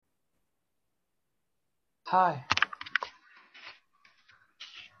Hi.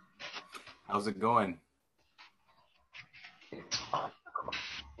 How's it going?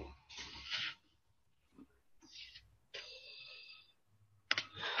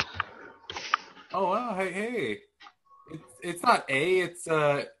 Oh wow, hey. It's not A, it's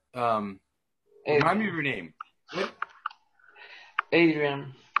um remind me of Adrian. your name. What?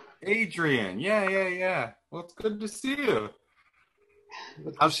 Adrian. Adrian. Yeah. Well, it's good to see you.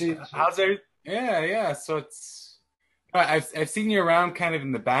 Good to How's see you too. how's every Yeah. So it's I've seen you around kind of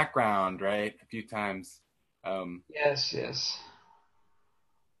in the background, right? A few times. Um Yes.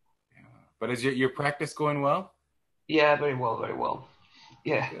 but is your practice going well? Yeah, very well.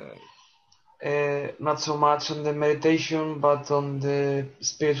 Yeah. Good. Not so much on the meditation, but on the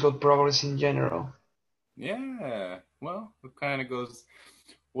spiritual progress in general. Yeah. Well, it kind of goes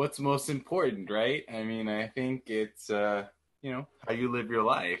what's most important, right? I mean, I think it's how you live your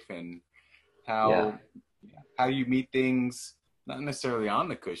life and Yeah. how how you meet things, not necessarily on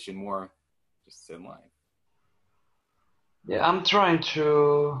the cushion, more just in life. Yeah, I'm trying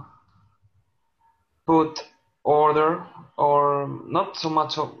to put order, or not so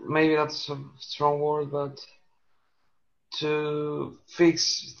much of, maybe that's a strong word, but to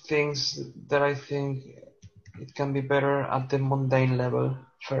fix things that I think it can be better at the mundane level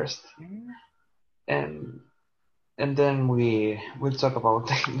first. Mhm. And and then we'll talk about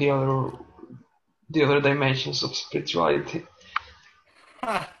the other dimensions of spirituality.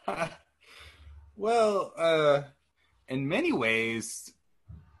 Well, in many ways,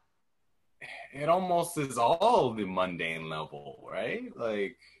 it almost is all the mundane level, right?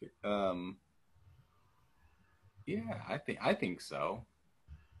 Like, um, yeah, I think so.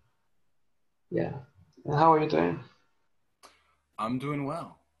 Yeah. And how are you doing? I'm doing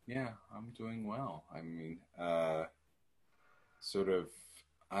well. Yeah, I'm doing well. I mean, sort of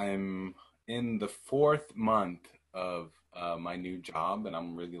I'm in the fourth month of my new job and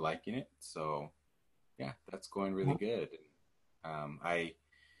I'm really liking it. So yeah, that's going really good. I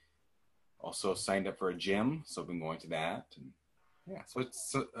also signed up for a gym, so I've been going to that. And yeah, so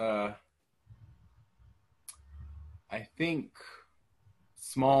it's I think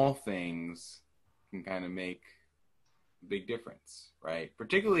small things can kind of make a big difference, right?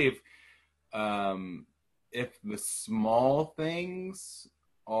 Particularly um, if the small things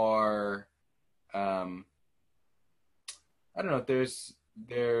are um, I don't know. There's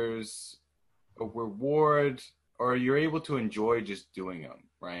a reward, or you're able to enjoy just doing them,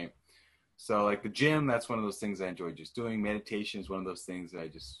 right? So like the gym, that's one of those things I enjoy just doing. Meditation is one of those things that I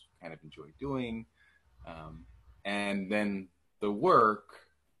just kind of enjoy doing. Um, and then the work,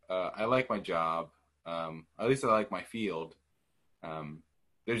 I like my job. At least I like my field. Um,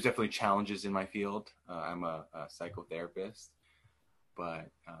 there's definitely challenges in my field. I'm a psychotherapist, but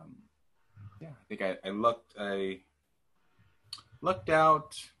yeah, I think I lucked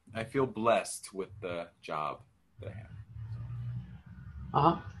out. I feel blessed with the job that I have.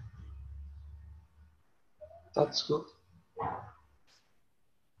 Uh-huh. That's good.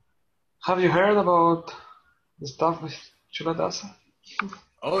 Have you heard about the stuff with Culadasa?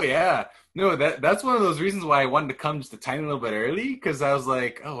 Oh yeah, no, that's one of those reasons why I wanted to come just a tiny little bit early because I was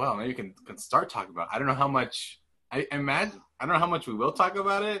like, oh wow, maybe we can start talking about it. I don't know how much I imagine. I don't know how much we will talk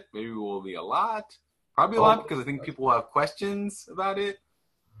about it. Maybe it will be a lot, probably a lot Oh, because I think people will have questions about it,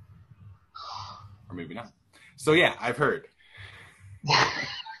 or maybe not. So yeah, I've heard.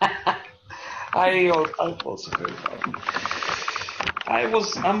 I've also heard about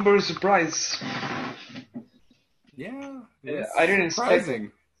it. I'm very surprised. Yeah, it was I didn't expect it.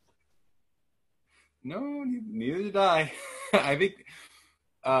 surprising. No, neither did I. I think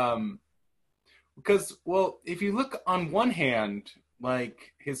um, because well, if you look on one hand,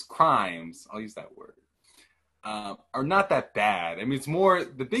 like his crimes, I'll use that word, are not that bad. I mean, it's more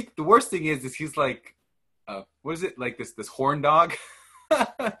the worst thing is he's like, what is it like this horn dog?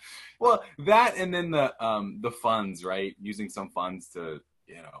 Well, that and then the funds, right? Using some funds to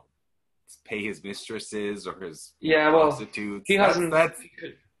pay his mistresses or his Yeah, well, he prostitutes. That's hasn't. that's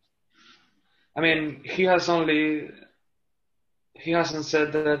I yeah. mean, he hasn't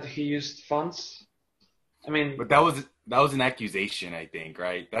said that he used funds. I mean, But that was an accusation, I think,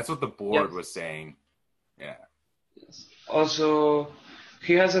 right? That's what the board yes. was saying. Yeah. Also,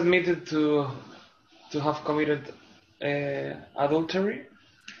 he has admitted to have committed adultery,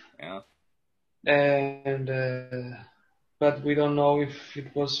 Yeah. and but we don't know if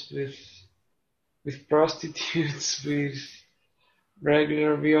it was with prostitutes, with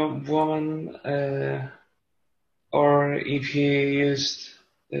regular woman, or if he used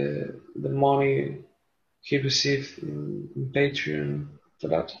the money he received in Patreon for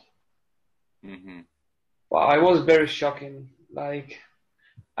that. hmm Wow, I was very shocking. Like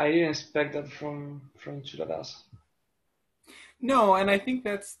I didn't expect that from Culadasa. No, and I think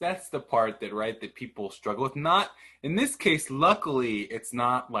that's the part that right that people struggle with. Not in this case, luckily, it's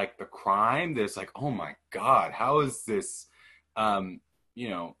not like the crime. There's like, oh my God, how is this? Um,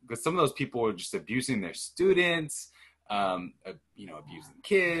 because some of those people are just abusing their students, abusing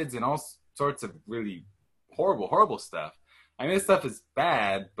kids and all sorts of really horrible, horrible stuff. I mean, this stuff is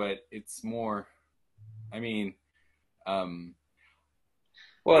bad, but it's more. I mean, um,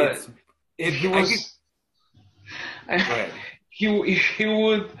 Well, it's if it. he I get. was, Go ahead. if he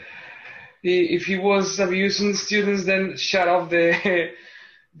would, if he was abusing students, then shut off the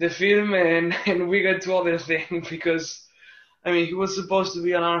film and we get to other thing because I mean he was supposed to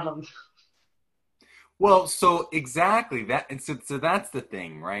be an armed. Well, so exactly that, and so that's the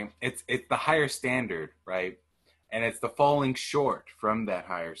thing, right? It's the higher standard, right? And it's the falling short from that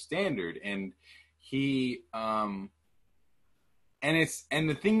higher standard, and he and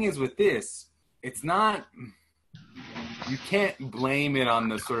the thing is with this, it's not you can't blame it on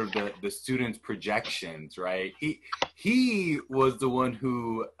the sort of the student's projections, right? He was the one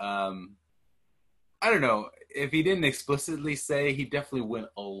who I don't know if he didn't explicitly say, he definitely went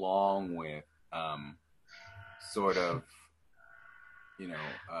along with sort of, you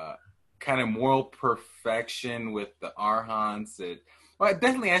know, kind of moral perfection with the arhants. Well,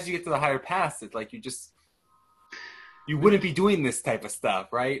 definitely as you get to the higher paths, it's like you wouldn't be doing this type of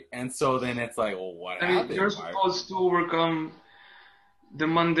stuff, right? And so then it's like, well, what I mean you're happened? Why? supposed to overcome the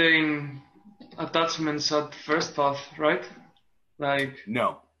mundane attachments at first path, right? Like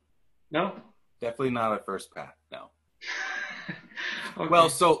No, no? definitely not a first path. No. Well, Okay.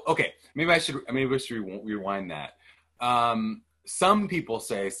 so okay, maybe I should rewind that. Some people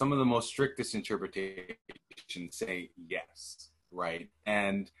say some of the most strictest interpretations say yes, right?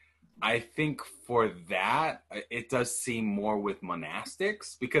 And I think for that, it does seem more with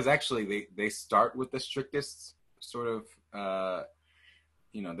monastics because actually they start with the strictest sort of,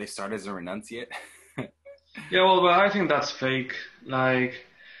 they start as a renunciate. Yeah, well, but I think that's fake. Like,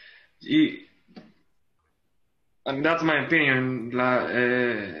 I mean, that's my opinion.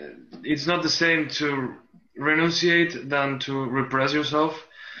 It's not the same to renunciate than to repress yourself,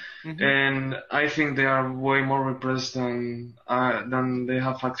 Hmm. and I think they are way more repressed than they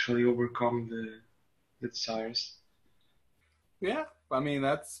have actually overcome the desires. Yeah, I mean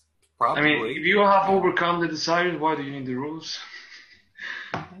that's I mean, if probably, you have yeah. overcome the desires, why do you need the rules?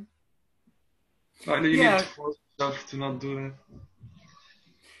 Why do you need to Yeah, force yourself to not do that?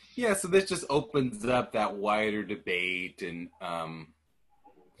 yeah. So this just opens up that wider debate,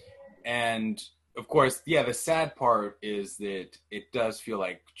 and of course, yeah. The sad part is that it does feel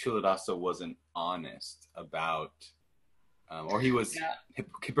like Culadasa wasn't honest about, or he was Yeah.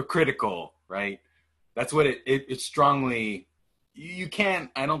 hypocritical, right? That's what it strongly. You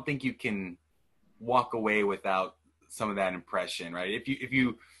can't. I don't think you can walk away without some of that impression, right? If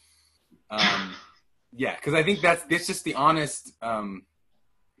you um, yeah, because I think that's just the honest.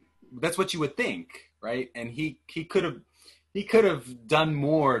 That's what you would think, right? And he could have done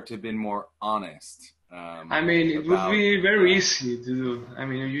more to have been more honest I mean, it would about be very that. easy to do. I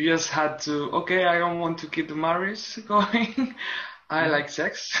mean, you just had to, okay, I don't want to keep the marriage going. I Mm-hmm. like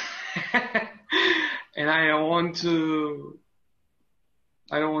sex. And I don't want to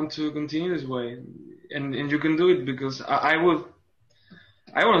continue this way. And you can do it because I wouldn't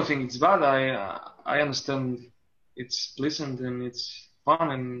think it's bad. I understand it's pleasant and it's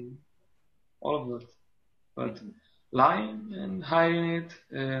fun and all of that. But Mm-hmm. lying and hiding it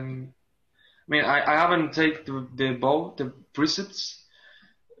and I mean, I haven't taken the precepts,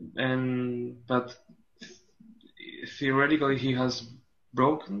 but theoretically he has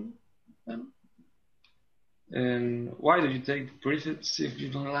broken them. And why do you take the precepts if you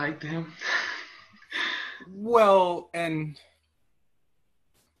don't like them? Well, and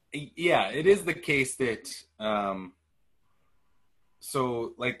yeah, it is the case that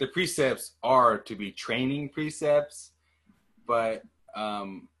so like the precepts are to be training precepts, but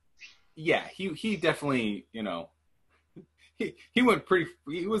yeah, he definitely, he went pretty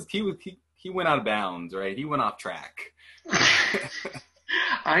he went out of bounds, right? He went off track.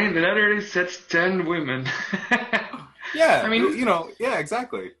 I in the letter it says 10 women. I Yeah, mean, yeah,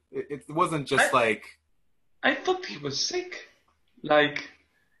 exactly. It wasn't just I like, I thought he was sick, like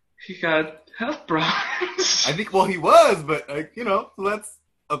he had health I problems. think, well, he was, but like, so that's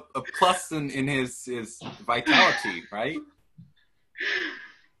a plus in his vitality, right?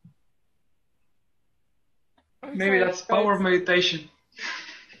 I'm Maybe sorry, that's power of guys. meditation.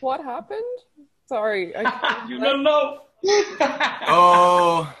 What happened? Sorry, I You that don't know.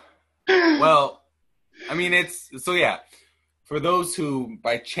 Oh, well, I mean, yeah. For those who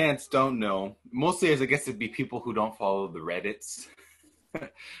by chance don't know, mostly as I guess it'd be people who don't follow the Reddits.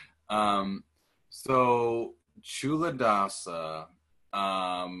 So Culadasa,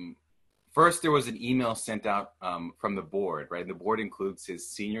 first there was an email sent out from the board, right? The board includes his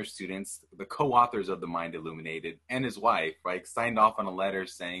senior students, the co-authors of The Mind Illuminated, and his wife, right? Signed off on a letter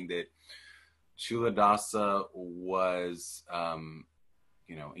saying that Culadasa was,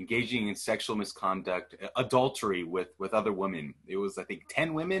 engaging in sexual misconduct, adultery with other women. It was, I think,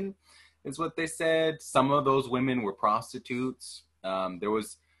 10 women is what they said. Some of those women were prostitutes. There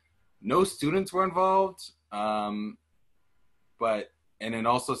was no students were involved. But it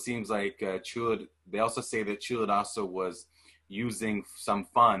also seems like they also say that Culadasa was using some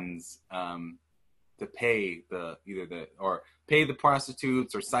funds to pay pay the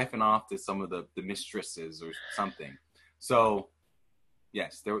prostitutes or siphon off to some of the mistresses or something. So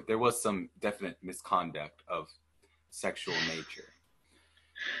yes, there was some definite misconduct of sexual nature.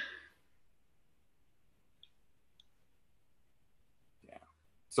 Yeah.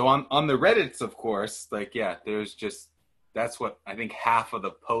 So on the Reddits, of course, there's just, that's what I think half of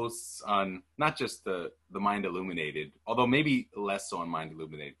the posts on not just the Mind Illuminated, although maybe less so on Mind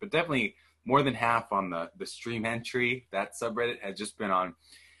Illuminated, but definitely more than half on the stream entry. That subreddit has just been on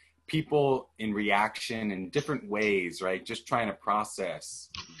people in reaction in different ways, right? Just trying to process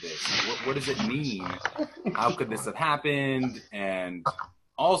this. What does it mean? How could this have happened? And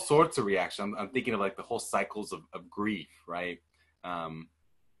all sorts of reaction. I'm thinking of like the whole cycles of grief, right?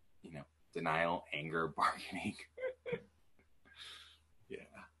 Denial, anger, bargaining. Yeah.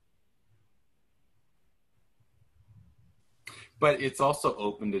 But it's also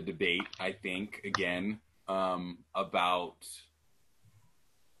open to debate, I think, again, about,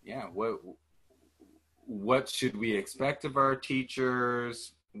 what should we expect of our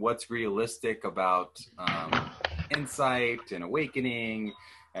teachers? What's realistic about insight and awakening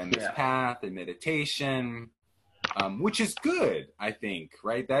and this path and meditation, which is good, I think,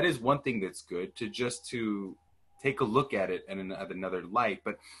 right? That is one thing that's good, to take a look at it at another light.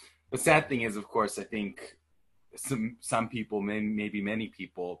 But the sad thing is, of course, I think some people, maybe many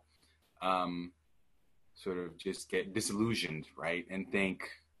people, sort of just get disillusioned, right? And think,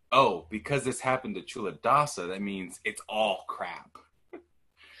 oh, because this happened to Culadasa, that means it's all crap.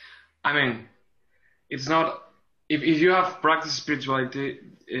 I mean, it's not, if you have practiced spirituality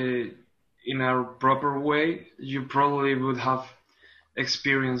in a proper way, you probably would have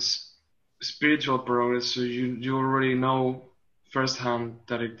experienced spiritual progress, so you already know firsthand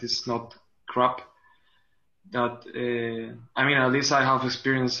that it is not crap. That at least I have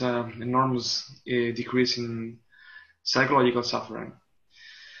experienced an enormous decrease in psychological suffering.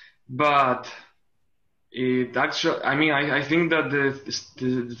 But it actually, I think that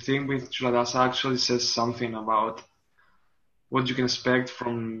the thing with Culadasa actually says something about what you can expect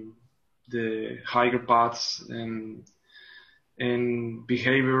from the higher paths and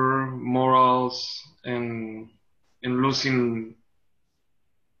behavior, morals, and losing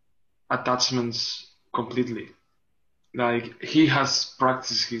attachments completely. Like, he has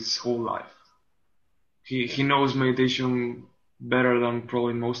practiced his whole life. He knows meditation better than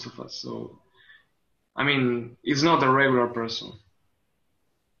probably most of us. So, it's not a regular person.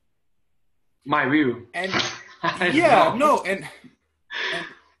 My view. And and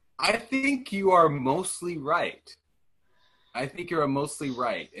I think you are mostly right. I think you're mostly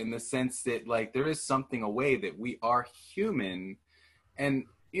right in the sense that, like, there is something away that we are human, and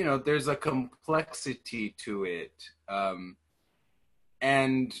there's a complexity to it,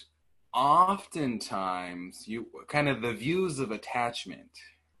 and oftentimes the views of attachment,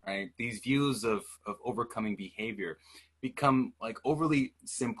 right? These views of overcoming behavior become like overly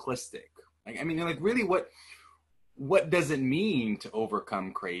simplistic. Really, what does it mean to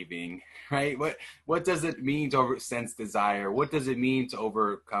overcome craving, right? What does it mean to sense desire? What does it mean to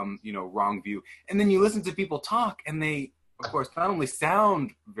overcome, wrong view? And then you listen to people talk, and they, of course, not only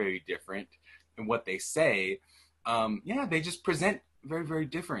sound very different in what they say, they just present very, very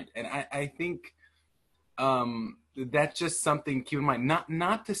different. And I think that's just something to keep in mind.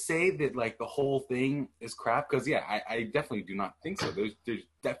 Not to say that like the whole thing is crap, because I definitely do not think so. There's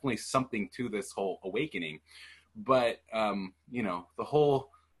definitely something to this whole awakening. But the whole,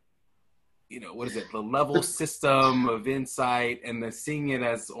 what is it, the level system of insight, and the seeing it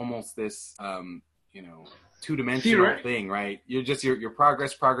as almost this two-dimensional thing, right? You're just your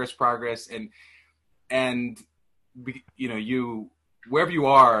progress, and you, wherever you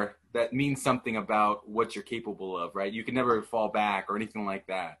are, that means something about what you're capable of, right? You can never fall back or anything like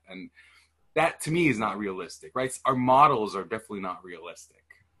that, and that to me is not realistic, right? Our models are definitely not realistic.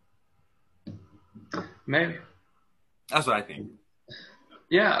 maybe. That's what I think.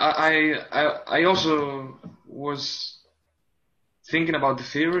 Yeah, I also was thinking about the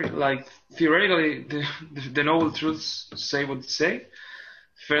theory. Like theoretically, the noble truths say what they say.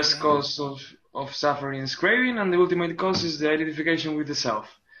 First cause of suffering is craving, and the ultimate cause is the identification with the self.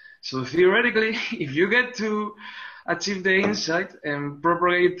 So theoretically, if you get to achieve the insight and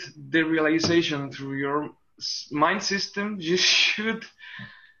propagate the realization through your mind system, you should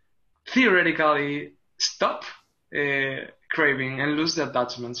theoretically stop craving and lose the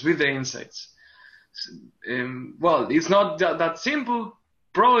attachments with the insights. Well, it's not that simple,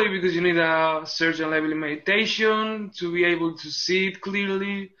 probably because you need a certain level of meditation to be able to see it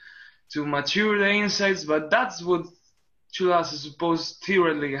clearly, to mature the insights, but that's what Culadasa supposed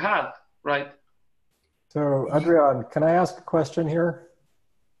theoretically had, right? So, Adrian, can I ask a question here?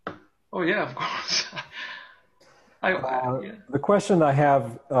 Oh yeah, of course. Yeah. The question I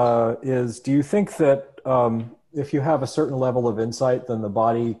have is, do you think that if you have a certain level of insight, then the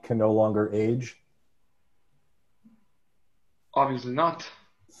body can no longer age? Obviously not.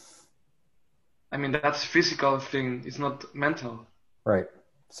 I mean, that's a physical thing. It's not mental. Right.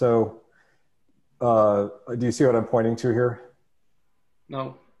 So, do you see what I'm pointing to here?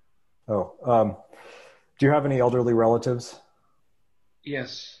 No. Oh. Do you have any elderly relatives?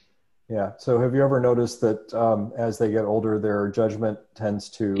 Yes. Yeah. So have you ever noticed that as they get older, their judgment tends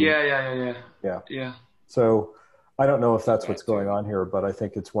to... Yeah. So I don't know if that's what's going on here, but I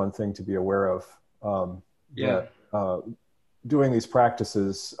think it's one thing to be aware of. That doing these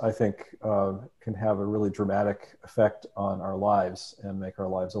practices, I think, can have a really dramatic effect on our lives and make our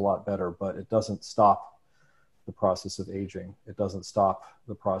lives a lot better, but it doesn't stop the process of aging. It doesn't stop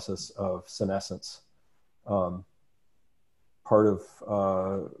the process of senescence. Part of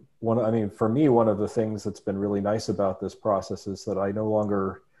for me, one of the things that's been really nice about this process is that I no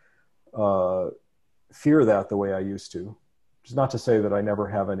longer fear that the way I used to. Which is not to say that I never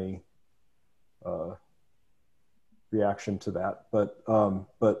have any reaction to that, but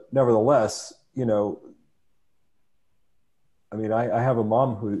nevertheless, I mean, I have a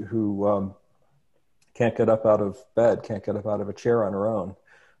mom who can't get up out of bed, can't get up out of a chair on her own,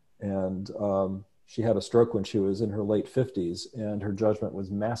 and she had a stroke when she was in her late 50s, and her judgment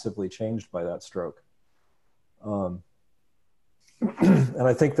was massively changed by that stroke. And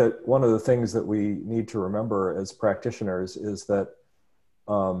I think that one of the things that we need to remember as practitioners is that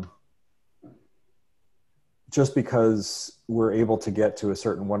just because we're able to get to a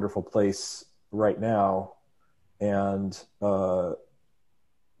certain wonderful place right now, and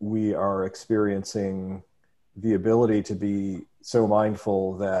we are experiencing the ability to be so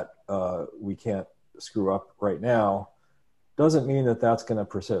mindful that we can't screw up right now, doesn't mean that that's going to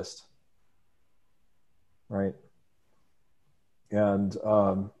persist, right? And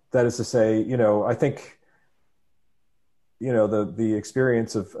that is to say, I think, the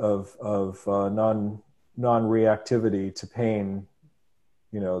experience of non-reactivity to pain,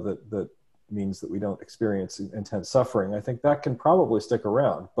 that means that we don't experience intense suffering. I think that can probably stick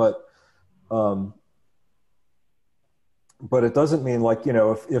around, but it doesn't mean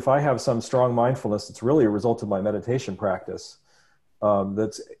if I have some strong mindfulness, it's really a result of my meditation practice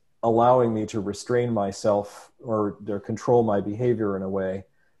that's allowing me to restrain myself or to control my behavior in a way,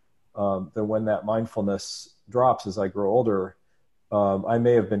 then when that mindfulness drops as I grow older, I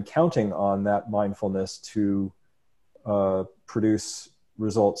may have been counting on that mindfulness to produce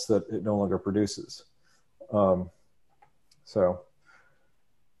results that it no longer produces.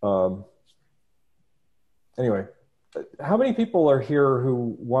 Anyway, how many people are here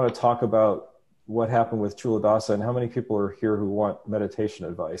who want to talk about what happened with Culadasa, and how many people are here who want meditation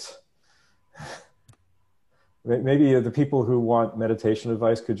advice? Maybe the people who want meditation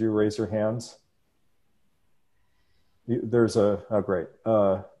advice, could you raise your hands? There's great.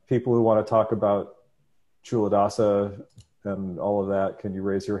 People who want to talk about Culadasa and all of that, can you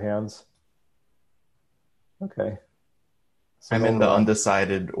raise your hands? Okay. So I'm in the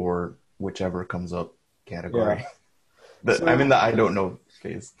undecided or whichever comes up category. Yeah. I'm in the I don't know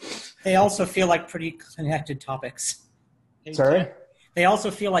phase. They also feel like pretty connected topics. Sorry? They also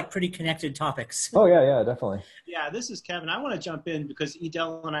feel like pretty connected topics. Oh, yeah, definitely. Yeah, this is Kevin. I want to jump in because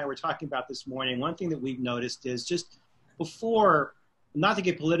Edel and I were talking about this morning. One thing that we've noticed is just before, not to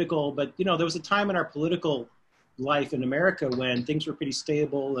get political, but, there was a time in our political life in America when things were pretty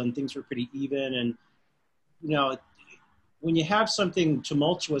stable and things were pretty even. And, when you have something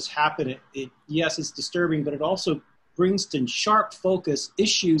tumultuous happen, yes, it's disturbing, but it also brings to sharp focus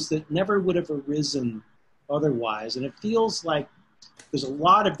issues that never would have arisen otherwise. And it feels like there's a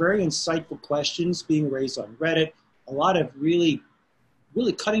lot of very insightful questions being raised on Reddit, a lot of really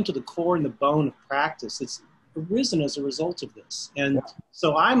really cutting to the core and the bone of practice. It's arisen as a result of this. And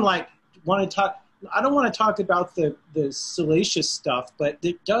so I'm like, I don't want to talk about the salacious stuff, but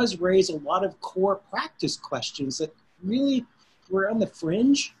it does raise a lot of core practice questions that really were on the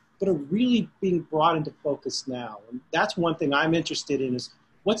fringe, but are really being brought into focus now. And that's one thing I'm interested in, is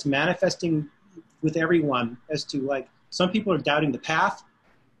what's manifesting with everyone as to, like, some people are doubting the path.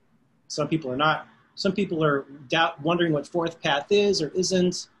 Some people are not. Some people are wondering what fourth path is or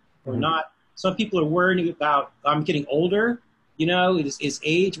isn't or not. Some people are worrying about, I'm getting older. You know, is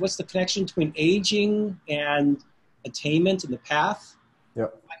age, what's the connection between aging and attainment in the path?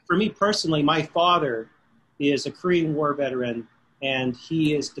 Yep. For me personally, my father is a Korean War veteran, and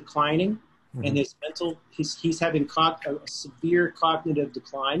he is declining, and his mental, he's having a severe cognitive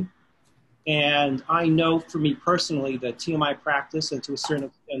decline. And I know for me personally that TMI practice, and to a certain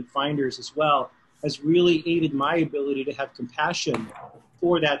extent Finders as well, has really aided my ability to have compassion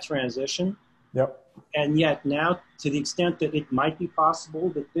for that transition. Yep. And yet now, to the extent that it might be possible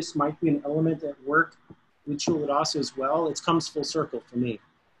that this might be an element at work with Culadasa as well, it comes full circle for me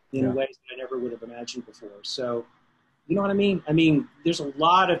in ways that I never would have imagined before. So, you know what I mean? I mean, there's a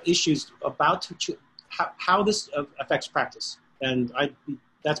lot of issues about how this affects practice. And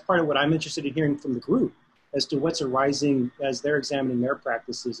that's part of what I'm interested in hearing from the group as to what's arising as they're examining their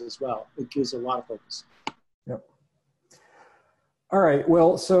practices as well. It gives a lot of focus. Yep. All right.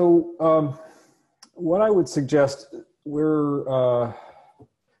 Well, so what I would suggest, we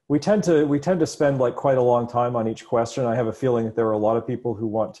tend to spend like quite a long time on each question. I have a feeling that there are a lot of people who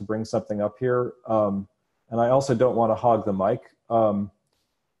want to bring something up here. And I also don't want to hog the mic.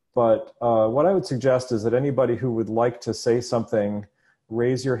 But what I would suggest is that anybody who would like to say something,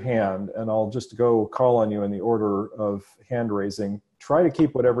 raise your hand, and I'll just go call on you in the order of hand raising. Try to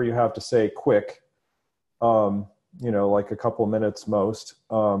keep whatever you have to say quick, you know, like a couple minutes most.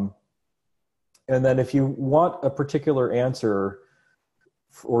 And then if you want a particular answer,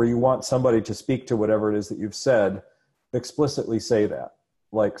 or you want somebody to speak to whatever it is that you've said, explicitly say that.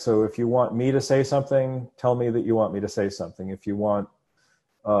 Like, so if you want me to say something, tell me that you want me to say something. If you want,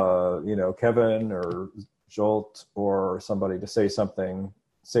 you know, Kevin or Jolt or somebody to say something,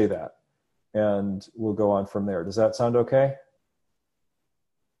 say that. And we'll go on from there. Does that sound okay?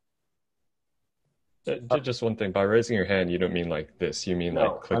 Just one thing, by raising your hand, you don't mean like this. You mean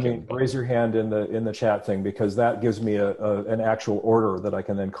like clicking. I mean, raise your hand in the chat thing, because that gives me an actual order that I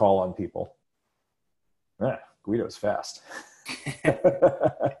can then call on people. Guido's fast.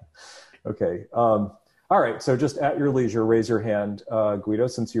 Okay. All right. So just at your leisure, raise your hand. Guido,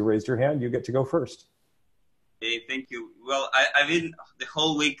 since you raised your hand, you get to go first. Hey, thank you. Well, I've been the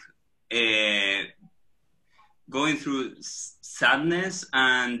whole week going through sadness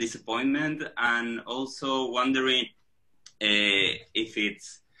and disappointment, and also wondering if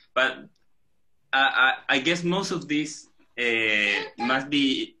it's, but I guess most of this must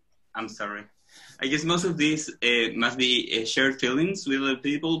be, I'm sorry, I guess most of this must be shared feelings with other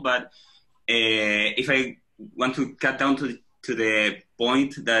people, but if I want to cut down to the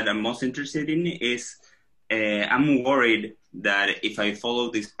point that I'm most interested in is, I'm worried that if I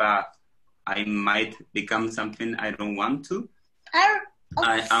follow this path, I might become something I don't want to.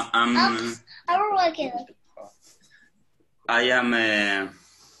 I am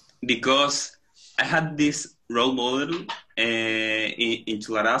because I had this role model in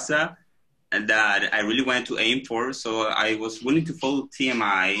Culadasa that I really wanted to aim for, so I was willing to follow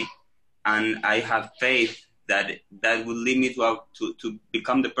TMI, and I have faith that that would lead me to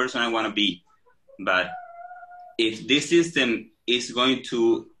become the person I want to be. But if this system is going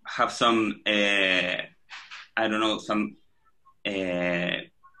to have some, I don't know, some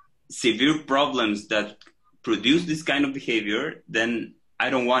severe problems that produce this kind of behavior, then I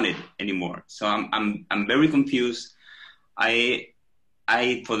don't want it anymore. So I'm very confused. I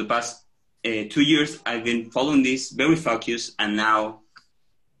for the past 2 years I've been following this very focused, and now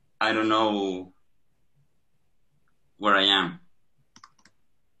I don't know where I am.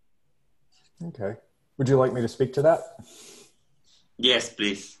 Okay. Would you like me to speak to that? Yes,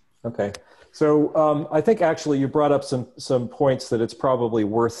 please. Okay. So I think actually you brought up some points that it's probably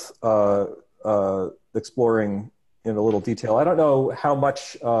worth exploring in a little detail. I don't know how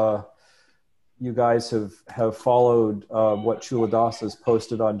much you guys have followed what Culadasa has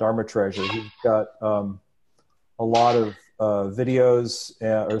posted on Dharma Treasure. He's got a lot of videos,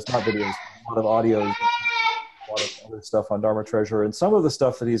 or it's not videos, a lot of audios, a lot of other stuff on Dharma Treasure. And some of the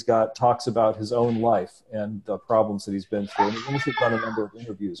stuff that he's got talks about his own life and the problems that he's been through. And he's also done a number of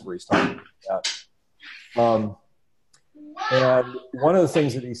interviews where he's talking about that. And one of the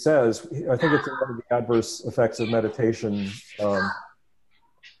things that he says, I think it's one of the adverse effects of meditation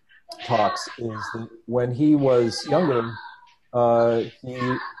talks is that when he was younger,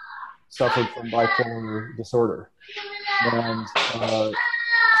 he suffered from bipolar disorder, and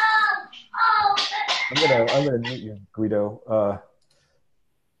I'm gonna mute you, Guido,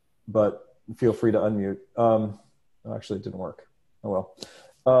 but feel free to unmute. Actually, it didn't work. Oh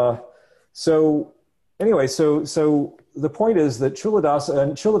well. So anyway, so the point is that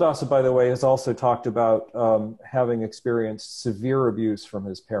Culadasa, by the way, has also talked about having experienced severe abuse from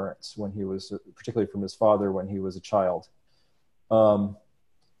his parents when he was, particularly from his father when he was a child. So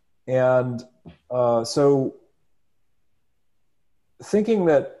thinking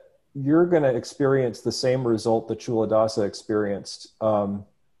that you're going to experience the same result that Culadasa experienced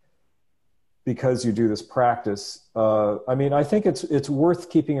because you do this practice, I mean, I think it's worth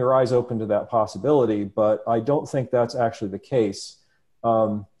keeping your eyes open to that possibility, but I don't think that's actually the case.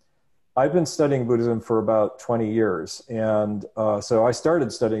 I've been studying Buddhism for about 20 years, and so I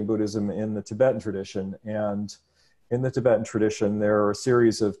started studying Buddhism in the Tibetan tradition, and in the Tibetan tradition, there are a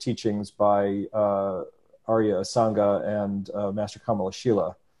series of teachings by Arya Asanga and Master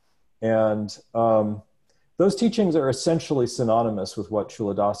Kamalashila. And those teachings are essentially synonymous with what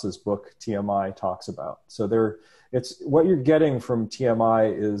Culadasa's book TMI talks about. So what you're getting from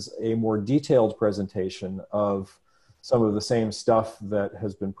TMI is a more detailed presentation of some of the same stuff that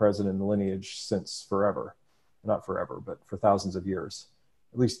has been present in the lineage since forever. Not forever, but for thousands of years.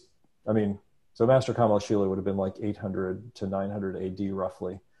 At least, I mean, so Master Kamalashila would have been like 800 to 900 AD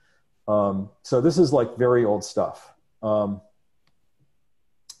roughly. So this is like very old stuff.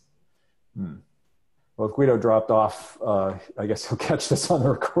 Well, if Guido dropped off, I guess he'll catch this on the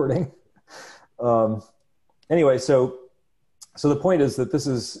recording. Anyway, so the point is that this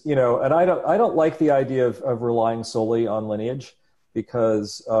is, and I don't like the idea of relying solely on lineage,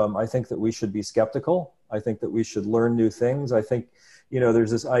 because I think that we should be skeptical. I think that we should learn new things. I think,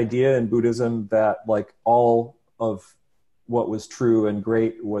 there's this idea in Buddhism that like all of what was true and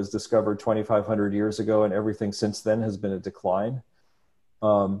great was discovered 2,500 years ago, and everything since then has been a decline.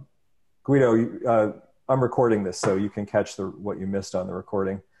 Guido, I'm recording this, so you can catch what you missed on the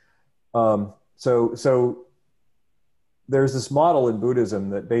recording. So there's this model in Buddhism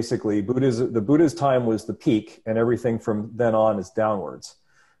that basically the Buddha's time was the peak, and everything from then on is downwards.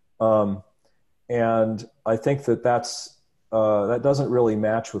 And I think that that doesn't really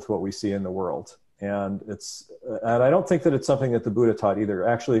match with what we see in the world. And I don't think that it's something that the Buddha taught either.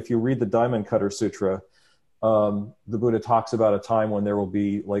 Actually, if you read the Diamond Cutter Sutra, the Buddha talks about a time when there will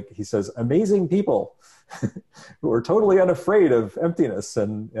be, like he says, amazing people who are totally unafraid of emptiness,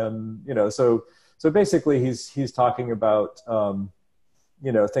 and so basically he's talking about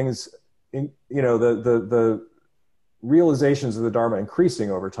things, the realizations of the Dharma increasing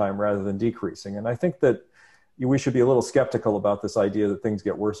over time rather than decreasing. And I think that we should be a little skeptical about this idea that things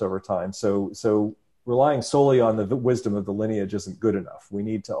get worse over time. So relying solely on the wisdom of the lineage isn't good enough. We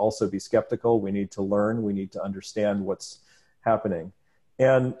need to also be skeptical. We need to learn. We need to understand what's happening.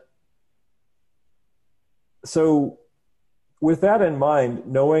 And so with that in mind,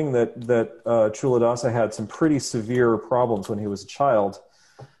 knowing that Culadasa had some pretty severe problems when he was a child,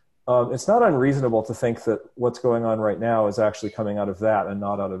 it's not unreasonable to think that what's going on right now is actually coming out of that and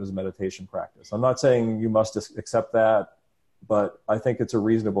not out of his meditation practice. I'm not saying you must accept that, but I think it's a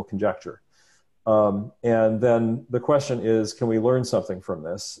reasonable conjecture. And then the question is, can we learn something from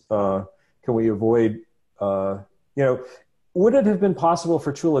this? Can we avoid, would it have been possible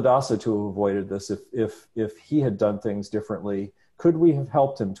for Culadasa to have avoided this if he had done things differently? Could we have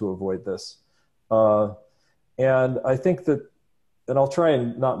helped him to avoid this? And I think that, and I'll try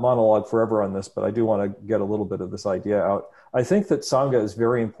and not monologue forever on this, but I do want to get a little bit of this idea out. I think that Sangha is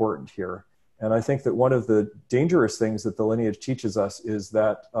very important here. And I think that one of the dangerous things that the lineage teaches us is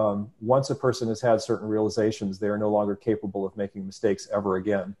that once a person has had certain realizations, they are no longer capable of making mistakes ever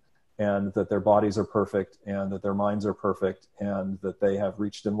again, and that their bodies are perfect, and that their minds are perfect, and that they have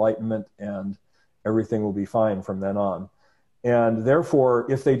reached enlightenment, and everything will be fine from then on. And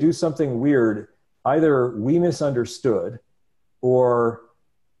therefore, if they do something weird, either we misunderstood, or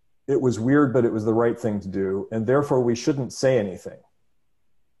it was weird, but it was the right thing to do, and therefore we shouldn't say anything,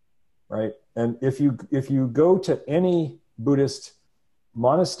 right? And if you go to any Buddhist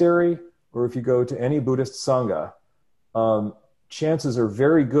monastery, or if you go to any Buddhist Sangha, chances are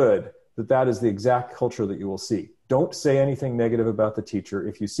very good that that is the exact culture that you will see. Don't say anything negative about the teacher.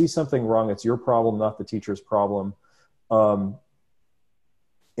 If you see something wrong, it's your problem, not the teacher's problem.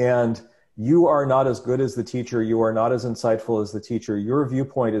 And you are not as good as the teacher. You are not as insightful as the teacher. Your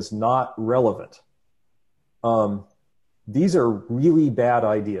viewpoint is not relevant. These are really bad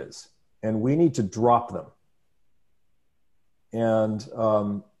ideas, and we need to drop them. And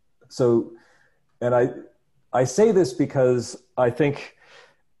So, and I say this because I think,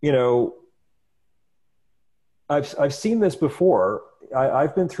 you know, I've seen this before.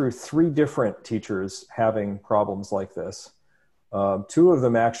 I've been through 3 different teachers having problems like this. 2 of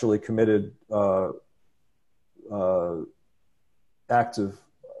them actually committed acts of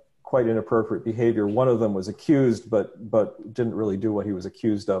quite inappropriate behavior. One of them was accused, but didn't really do what he was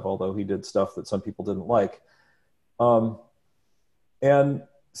accused of, although he did stuff that some people didn't like. And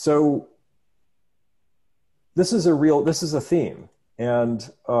so this is a theme. And,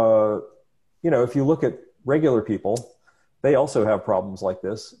 you know, if you look at regular people, they also have problems like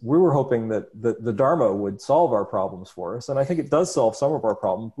this. We were hoping that the Dharma would solve our problems for us. And I think it does solve some of our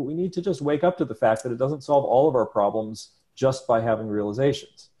problems, but we need to just wake up to the fact that it doesn't solve all of our problems just by having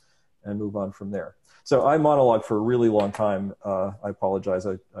realizations, and move on from there. So I monologued for a really long time. I apologize.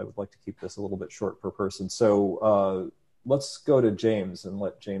 I would like to keep this a little bit short per person. So let's go to James and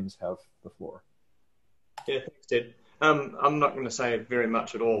let James have the floor. Yeah, thanks, Ted. I'm not going to say very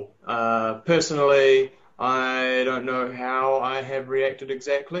much at all. Personally, I don't know how I have reacted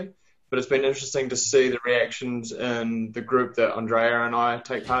exactly, but it's been interesting to see the reactions in the group that Andrea and I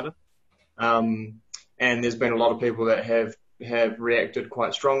take part in. And there's been a lot of people that have reacted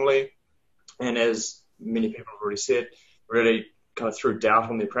quite strongly, and as many people have already said, really kind of threw doubt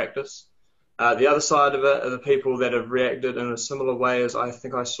on their practice. The other side of it are the people that have reacted in a similar way as I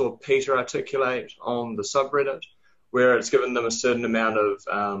think I saw Peter articulate on the subreddit, where it's given them a certain amount of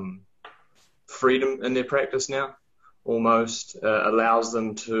freedom in their practice now, almost allows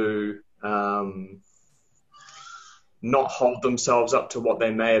them to not hold themselves up to what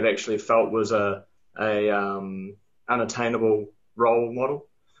they may have actually felt was a unattainable role model,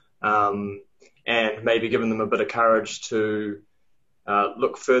 and maybe giving them a bit of courage to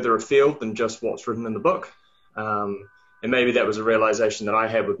look further afield than just what's written in the book. And maybe that was a realization that I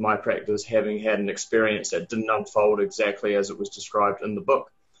had with my practice, having had an experience that didn't unfold exactly as it was described in the book.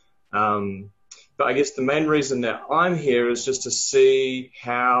 But I guess the main reason that I'm here is just to see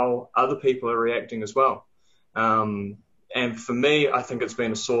how other people are reacting as well. And for me, I think it's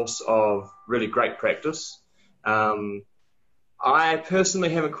been a source of really great practice. I personally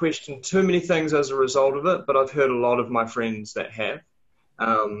haven't questioned too many things as a result of it, but I've heard a lot of my friends that have.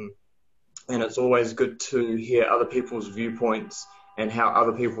 And it's always good to hear other people's viewpoints and how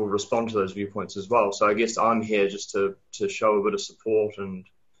other people respond to those viewpoints as well. So I guess I'm here just to show a bit of support and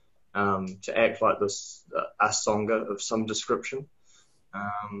to act like this a Sangha of some description,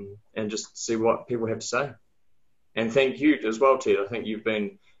 and just see what people have to say. And thank you as well, Ted. I think you've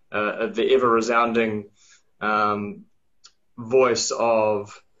been the ever-resounding voice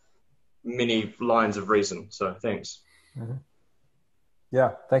of many lines of reason. So thanks. Mm-hmm.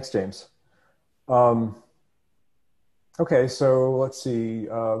 Yeah, thanks, James. Okay, so let's see.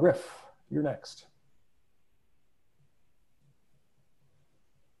 Riff, you're next.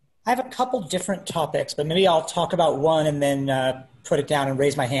 I have a couple different topics, but maybe I'll talk about one and then put it down and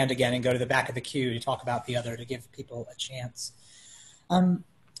raise my hand again and go to the back of the queue to talk about the other to give people a chance.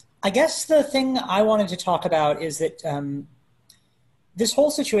 I guess the thing I wanted to talk about is that this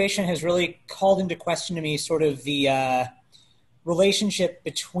whole situation has really called into question to me sort of the relationship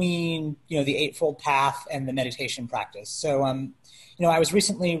between, the Eightfold Path and the meditation practice. So, I was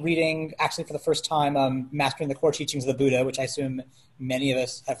recently reading, actually for the first time, Mastering the Core Teachings of the Buddha, which I assume many of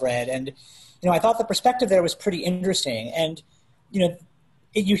us have read. And, I thought the perspective there was pretty interesting. And,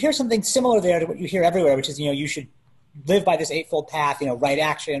 you hear something similar there to what you hear everywhere, which is, you should live by this Eightfold Path, right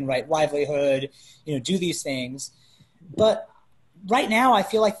action, right livelihood, do these things. But right now, I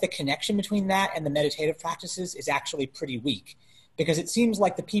feel like the connection between that and the meditative practices is actually pretty weak, because it seems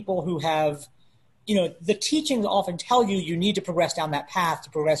like the people who have, the teachings often tell you need to progress down that path, to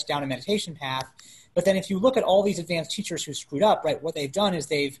progress down a meditation path. But then if you look at all these advanced teachers who screwed up, right, what they've done is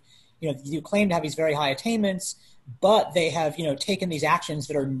they've, you claim to have these very high attainments, but they have, taken these actions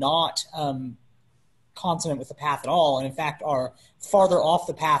that are not consonant with the path at all, and in fact are farther off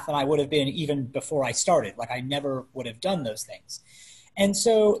the path than I would have been even before I started. Like, I never would have done those things. And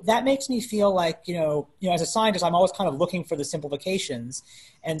so that makes me feel like, as a scientist, I'm always kind of looking for the simplifications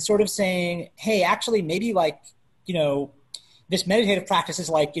and sort of saying, hey, actually, maybe like, this meditative practice is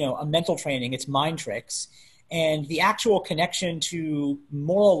like, a mental training, it's mind tricks. And the actual connection to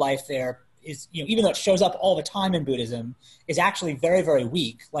moral life there is, even though it shows up all the time in Buddhism, is actually very, very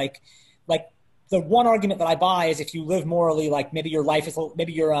weak. Like the one argument that I buy is if you live morally, like maybe your life is,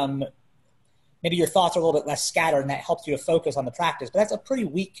 maybe your thoughts are a little bit less scattered, and that helps you to focus on the practice. But that's a pretty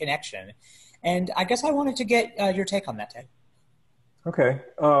weak connection. And I guess I wanted to get your take on that, Ted. Okay.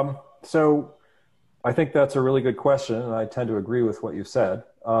 So I think that's a really good question, and I tend to agree with what you said.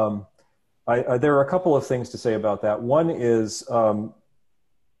 There are a couple of things to say about that. One is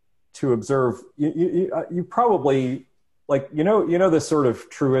to observe. You probably this sort of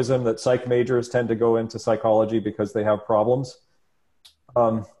truism that psych majors tend to go into psychology because they have problems.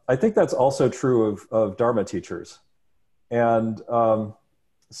 I think that's also true of Dharma teachers, and I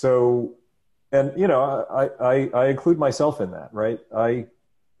include myself in that, right? I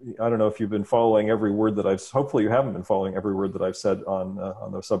don't know if you've been following every word that hopefully you haven't been following every word that I've said on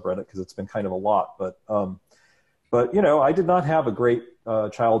the subreddit, because it's been kind of a lot, but I did not have a great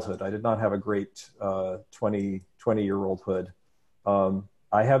childhood. I did not have a great 20-year-oldhood.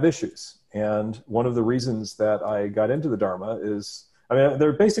 I have issues. And one of the reasons that I got into the Dharma is,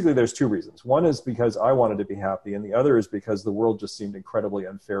 there's two reasons. One is because I wanted to be happy, and the other is because the world just seemed incredibly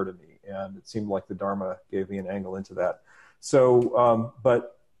unfair to me, and it seemed like the Dharma gave me an angle into that. So,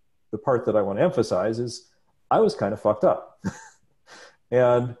 but the part that I want to emphasize is I was kind of fucked up.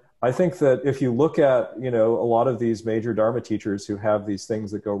 And I think that if you look at, a lot of these major Dharma teachers who have these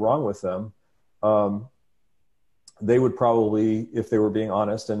things that go wrong with them, they would probably, if they were being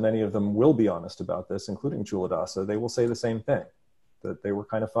honest, and many of them will be honest about this, including Culadasa, they will say the same thing, that they were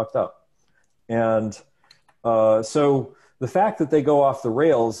kind of fucked up. And so the fact that they go off the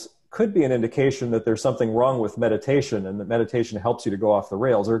rails could be an indication that there's something wrong with meditation, and that meditation helps you to go off the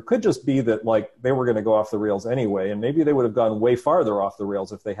rails. Or it could just be that they were going to go off the rails anyway, and maybe they would have gone way farther off the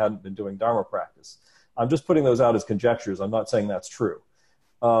rails if they hadn't been doing Dharma practice. I'm just putting those out as conjectures. I'm not saying that's true.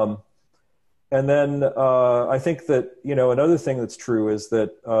 And then I think that, another thing that's true is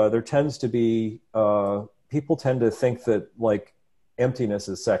that there tends to be, people tend to think that emptiness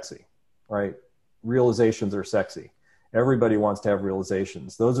is sexy, right? Realizations are sexy. Everybody wants to have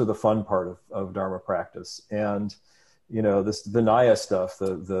realizations. Those are the fun part of Dharma practice. And, this Vinaya stuff,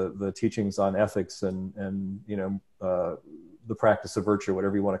 the teachings on ethics and the practice of virtue,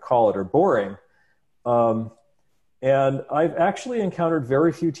 whatever you want to call it, are boring. And I've actually encountered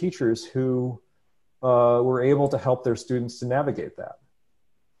very few teachers who were able to help their students to navigate that.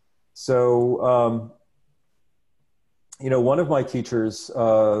 So, one of my teachers,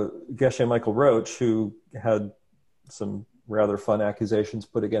 Geshe Michael Roach, who had some rather fun accusations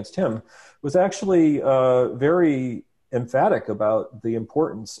put against him, was actually very emphatic about the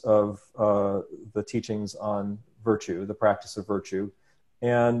importance of the teachings on virtue, the practice of virtue,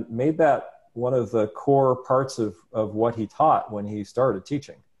 and made that one of the core parts of what he taught when he started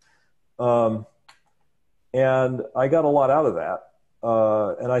teaching. And I got a lot out of that.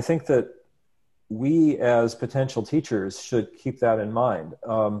 And I think that we as potential teachers should keep that in mind.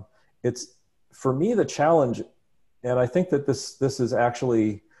 It's, for me, the challenge, and I think that this is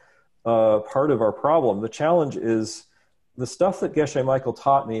actually part of our problem. The challenge is the stuff that Geshe Michael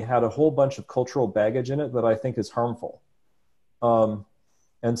taught me had a whole bunch of cultural baggage in it that I think is harmful.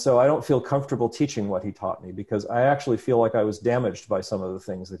 And so I don't feel comfortable teaching what he taught me, because I actually feel like I was damaged by some of the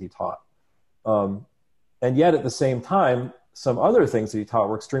things that he taught. And yet at the same time, some other things that he taught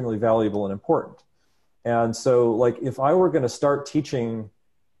were extremely valuable and important. And so if I were going to start teaching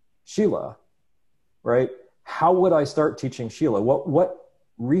Shila, right, how would I start teaching Shila? What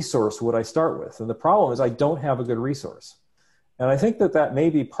resource would I start with? And the problem is I don't have a good resource. And I think that may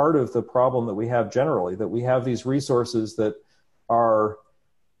be part of the problem that we have generally, that we have these resources that are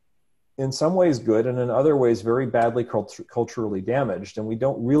in some ways good and in other ways very badly culturally damaged, and we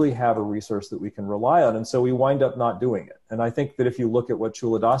don't really have a resource that we can rely on, and so we wind up not doing it. And I think that if you look at what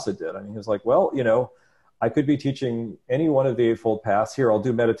Culadasa did, he was like, well, I could be teaching any one of the Eightfold Paths. Here, I'll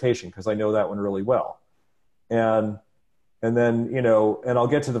do meditation because I know that one really well. And then, and I'll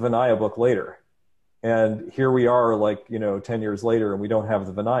get to the Vinaya book later. And here we are 10 years later, and we don't have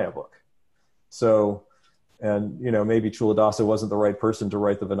the Vinaya book. So, and, maybe Culadasa wasn't the right person to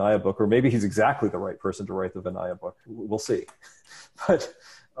write the Vinaya book, or maybe he's exactly the right person to write the Vinaya book. We'll see. But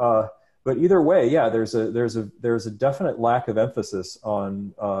either way, yeah, there's a definite lack of emphasis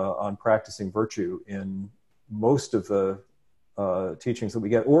on practicing virtue in most of the teachings that we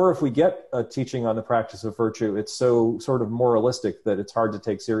get. Or if we get a teaching on the practice of virtue, it's so sort of moralistic that it's hard to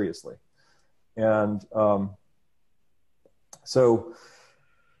take seriously. And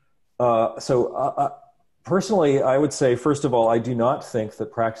personally, I would say, first of all, I do not think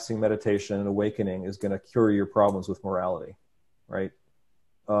that practicing meditation and awakening is going to cure your problems with morality, right?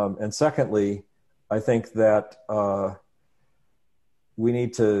 And secondly, I think that we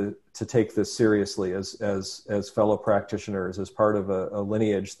need to take this seriously as fellow practitioners, as part of a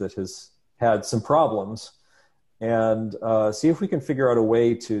lineage that has had some problems, and see if we can figure out a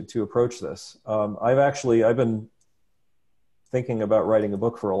way to approach this. I've been thinking about writing a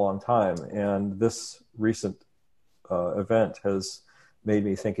book for a long time, and this recent event has made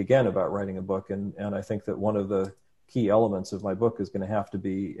me think again about writing a book. And I think that one of the key elements of my book is going to have to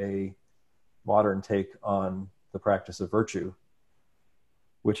be a modern take on the practice of virtue,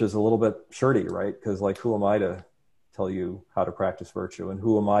 which is a little bit shirty, right? Because like, who am I to tell you how to practice virtue? And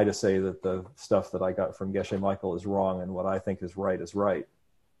who am I to say that the stuff that I got from Geshe Michael is wrong and what I think is right is right?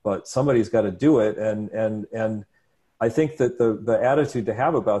 But somebody's got to do it. And I think that the attitude to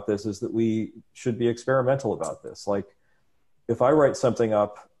have about this is that we should be experimental about this. Like, if I write something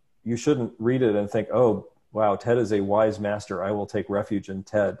up, you shouldn't read it and think, oh, wow, Ted is a wise master. I will take refuge in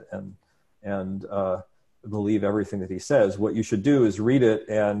Ted and believe everything that he says. What you should do is read it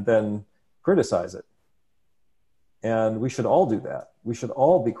and then criticize it. And we should all do that. We should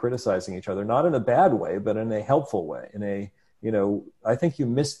all be criticizing each other, not in a bad way, but in a helpful way. I think you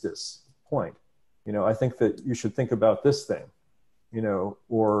missed this point. I think that you should think about this thing,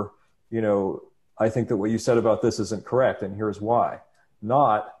 or, I think that what you said about this isn't correct, and here's why.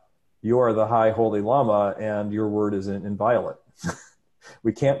 Not, you are the high holy Lama and your word is inviolate.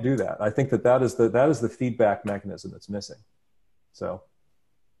 We can't do that. I think that is the feedback mechanism that's missing. So,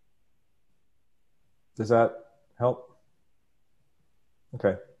 does that help?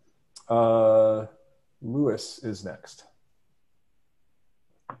 Okay. Lewis is next.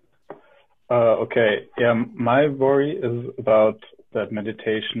 Okay. Yeah, my worry is about that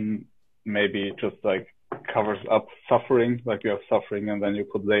meditation maybe just like covers up suffering, like you have suffering and then you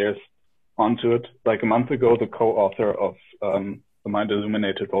put layers onto it. Like a month ago, the co-author of The Mind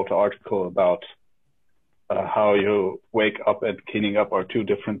Illuminated wrote an article about how you wake up and cleaning up are two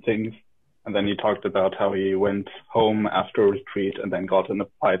different things. And then he talked about how he went home after a retreat and then got in a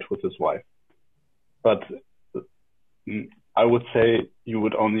fight with his wife. But I would say you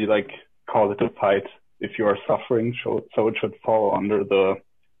would only like call it a fight if you are suffering. So it should fall under the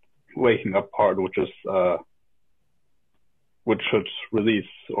waking up part, which should release,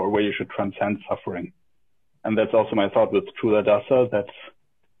 or where you should transcend suffering. And that's also my thought with Culadasa, that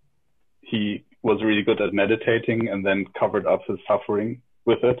he was really good at meditating and then covered up his suffering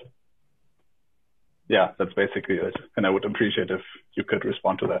with it. Yeah, that's basically it. And I would appreciate if you could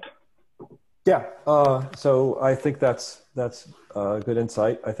respond to that. Yeah. So I think that's good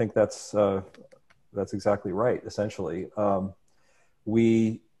insight. I think that's exactly right. Essentially,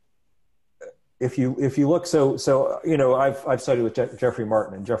 if you look, I've studied with Jeffrey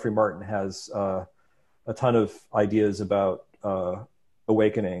Martin, and Jeffrey Martin has a ton of ideas about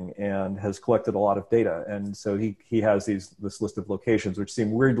awakening and has collected a lot of data. And so he has this list of locations which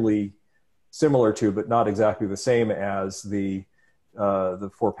seem weirdly similar to, but not exactly the same as the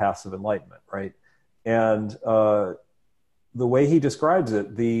four paths of enlightenment, right? And the way he describes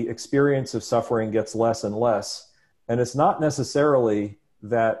it, the experience of suffering gets less and less, and it's not necessarily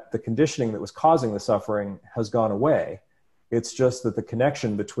that the conditioning that was causing the suffering has gone away. It's just that the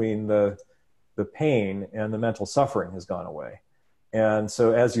connection between the pain and the mental suffering has gone away. And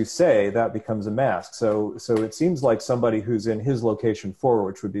so, as you say, that becomes a mask. So it seems like somebody who's in his location 4,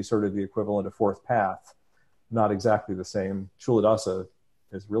 which would be sort of the equivalent of fourth path, not exactly the same. Culadasa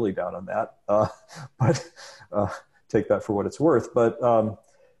is really down on that, but take that for what it's worth.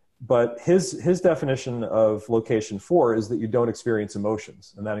 But his definition of location 4 is that you don't experience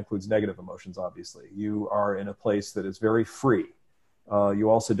emotions, and that includes negative emotions, obviously. You are in a place that is very free. You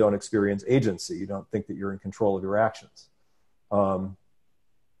also don't experience agency. You don't think that you're in control of your actions.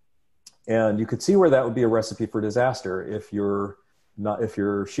 And you could see where that would be a recipe for disaster if your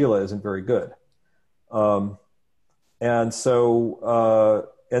Shila isn't very good. And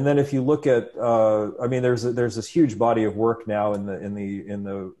then if you look at, there's this huge body of work now in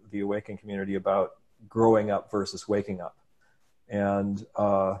the awakening community about growing up versus waking up, and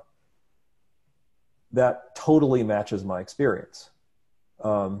that totally matches my experience.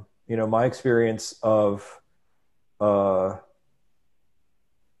 My experience of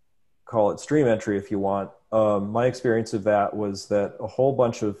call it stream entry if you want. My experience of that was that a whole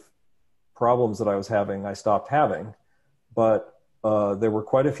bunch of problems that I was having, I stopped having, but there were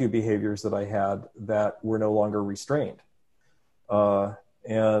quite a few behaviors that I had that were no longer restrained.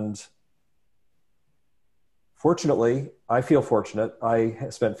 And fortunately, I feel fortunate. I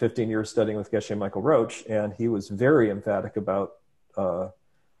spent 15 years studying with Geshe Michael Roach, and he was very emphatic about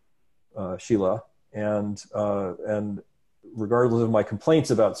Shila. And regardless of my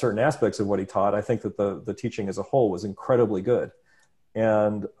complaints about certain aspects of what he taught, I think that the teaching as a whole was incredibly good.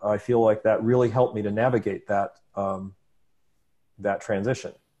 And I feel like that really helped me to navigate that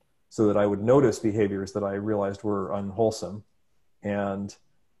transition, so that I would notice behaviors that I realized were unwholesome and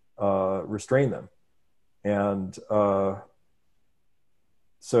restrain them. And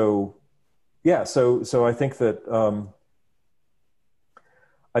so yeah, so I think that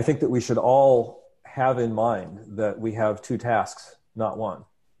we should all have in mind that we have two tasks, not one.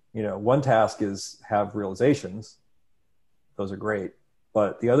 You know, one task is have realizations. Those are great.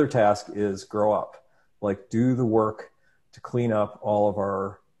 But the other task is grow up, like do the work to clean up all of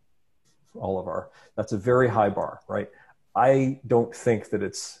our, that's a very high bar, right? I don't think that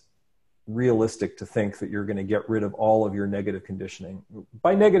it's realistic to think that you're going to get rid of all of your negative conditioning.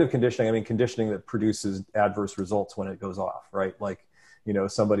 By negative conditioning, I mean conditioning that produces adverse results when it goes off, right? Like, you know,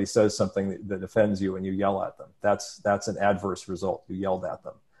 somebody says something that offends you and you yell at them. That's an adverse result. You yelled at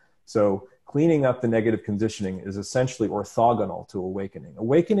them. So cleaning up the negative conditioning is essentially orthogonal to awakening.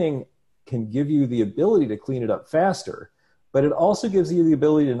 Awakening can give you the ability to clean it up faster, but it also gives you the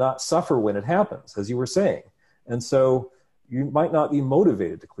ability to not suffer when it happens, as you were saying. And so you might not be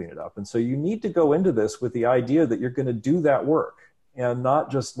motivated to clean it up. And so you need to go into this with the idea that you're going to do that work and not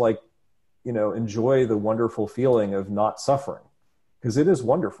just like, you know, enjoy the wonderful feeling of not suffering, because it is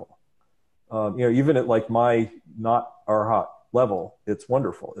wonderful. You know, even at like my not arhat level, it's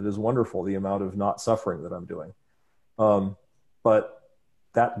wonderful. It is wonderful, the amount of not suffering that I'm doing. But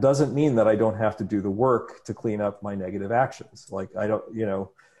that doesn't mean that I don't have to do the work to clean up my negative actions. Like I don't, you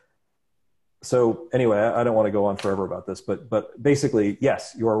know, so anyway, I don't want to go on forever about this, but basically,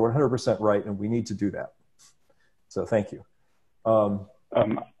 yes, you are 100% right, and we need to do that. So thank you. I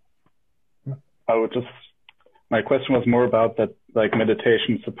would just, my question was more about that, like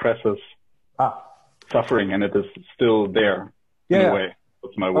meditation suppresses suffering, and it is still there in a way.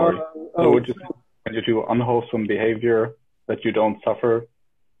 That's my worry. So would you, when you do unwholesome behavior, that you don't suffer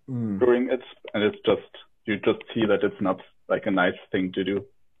during it, and it's just, you just see that it's not like a nice thing to do?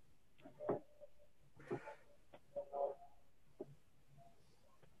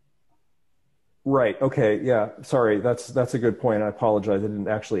 Right. Okay. Yeah. Sorry. That's a good point. I apologize. I didn't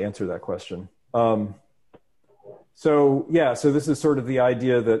actually answer that question. So yeah. So this is sort of the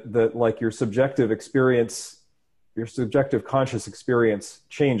idea that like your subjective experience, your subjective conscious experience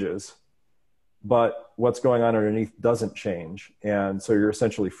changes, but what's going on underneath doesn't change. And so you're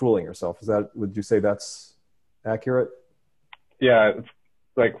essentially fooling yourself. Would you say that's accurate? Yeah. It's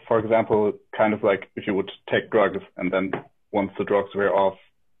like, for example, kind of like if you would take drugs and then once the drugs wear off,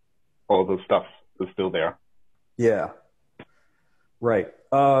 all the stuff is still there. Yeah. Right.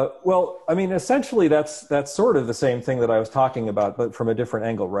 Well, I mean, essentially that's sort of the same thing that I was talking about, but from a different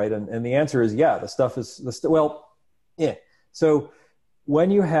angle, right? And the answer is, yeah, the stuff is, yeah. So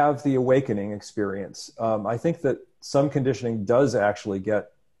when you have the awakening experience, I think that some conditioning does actually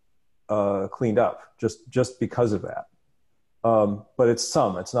get cleaned up just because of that. But it's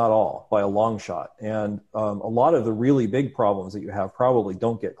not all by a long shot. And a lot of the really big problems that you have probably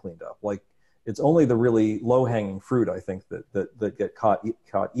don't get cleaned up. Like it's only the really low hanging fruit, I think, that get caught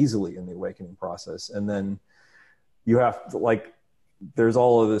easily in the awakening process. And then you have to, like, there's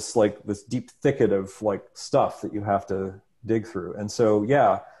all of this, like this deep thicket of like stuff that you have to dig through. And so,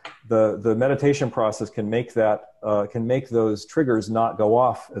 yeah, the meditation process can make those triggers not go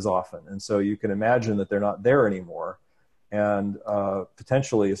off as often. And so you can imagine that they're not there anymore. And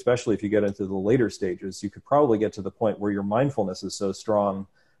potentially, especially if you get into the later stages, you could probably get to the point where your mindfulness is so strong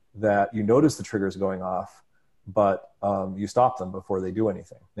that you notice the triggers going off, but you stop them before they do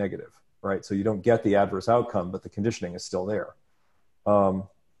anything negative, right? So you don't get the adverse outcome, but the conditioning is still there.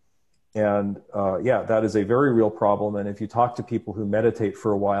 Yeah, that is a very real problem. And if you talk to people who meditate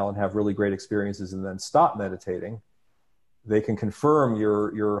for a while and have really great experiences and then stop meditating, they can confirm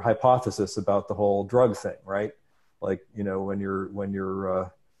your hypothesis about the whole drug thing, right? Like, you know, when you're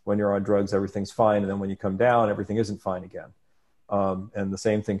on drugs, everything's fine, and then when you come down, everything isn't fine again. And the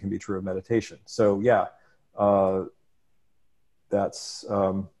same thing can be true of meditation. So yeah, that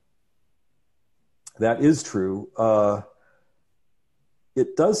is true.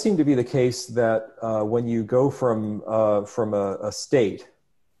 It does seem to be the case that when you go from a state,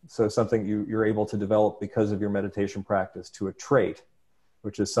 so something you're able to develop because of your meditation practice, to a trait,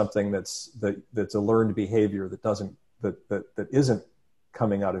 which is something that's a learned behavior that isn't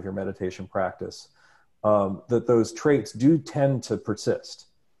coming out of your meditation practice, that those traits do tend to persist.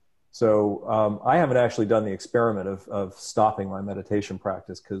 So I haven't actually done the experiment of stopping my meditation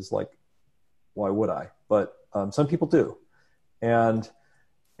practice because, like, why would I? But some people do, and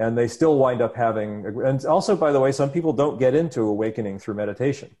they still wind up having. And also, by the way, some people don't get into awakening through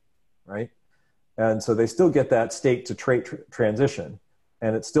meditation, right? And so they still get that state to trait transition,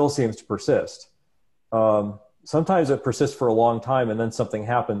 and it still seems to persist. Sometimes it persists for a long time, and then something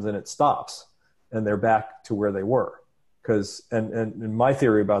happens and it stops, and they're back to where they were. Because, and my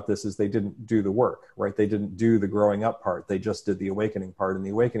theory about this is they didn't do the work, right? They didn't do the growing up part. They just did the awakening part. And the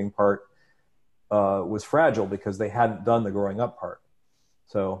awakening part was fragile because they hadn't done the growing up part.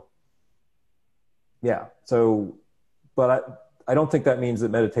 So, yeah. So, but I don't think that means that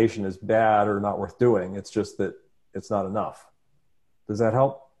meditation is bad or not worth doing. It's just that it's not enough. Does that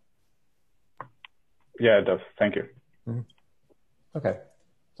help? Yeah, it does. Thank you. Mm-hmm. Okay.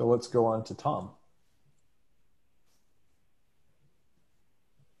 So let's go on to Tom.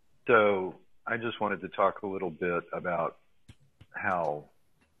 So I just wanted to talk a little bit about how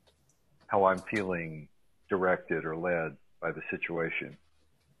I'm feeling directed or led by the situation.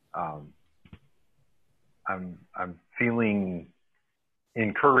 I'm feeling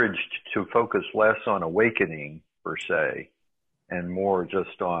encouraged to focus less on awakening per se, and more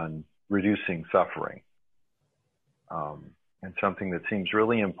just on reducing suffering. And something that seems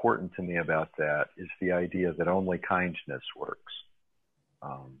really important to me about that is the idea that only kindness works.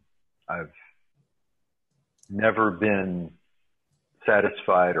 I've never been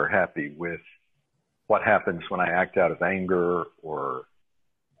satisfied or happy with what happens when I act out of anger or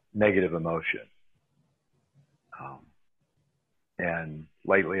negative emotion. And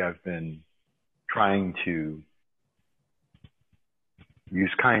lately I've been trying to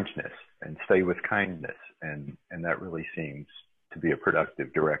use kindness and stay with kindness. And that really seems to be a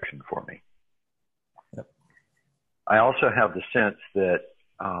productive direction for me. Yep. I also have the sense that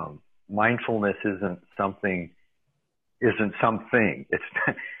mindfulness isn't something. It's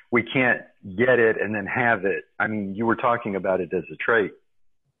we can't get it and then have it. I mean, you were talking about it as a trait,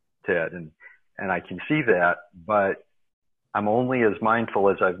 Ted, and I can see that, but I'm only as mindful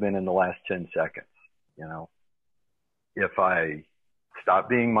as I've been in the last 10 seconds. You know, if I stop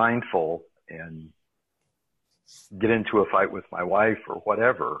being mindful and get into a fight with my wife or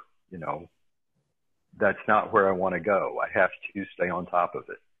whatever, you know, that's not where I want to go. I have to stay on top of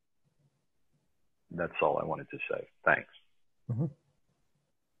it. That's all I wanted to say. Thanks. Mm-hmm.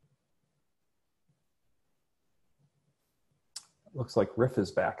 Looks like Riff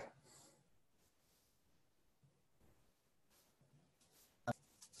is back.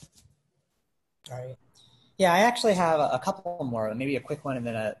 Sorry. Yeah, I actually have a couple more, maybe a quick one and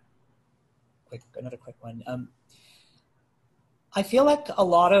then another quick one. I feel like a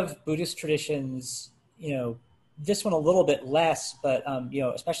lot of Buddhist traditions, you know, this one a little bit less, but, you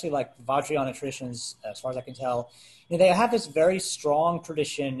know, especially like Vajrayana traditions, as far as I can tell, you know, they have this very strong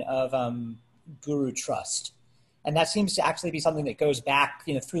tradition of guru trust. And that seems to actually be something that goes back,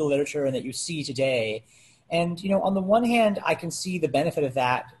 you know, through the literature and that you see today. And, you know, on the one hand, I can see the benefit of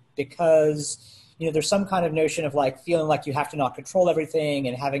that because, you know, there's some kind of notion of like feeling like you have to not control everything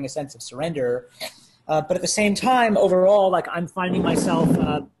and having a sense of surrender. But at the same time, overall, like I'm finding myself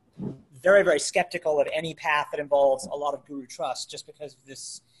very, very skeptical of any path that involves a lot of guru trust just because of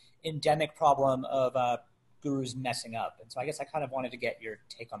this endemic problem of gurus messing up. And so I guess I kind of wanted to get your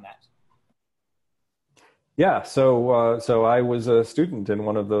take on that. Yeah, so I was a student in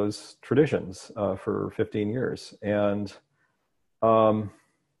one of those traditions for 15 years. And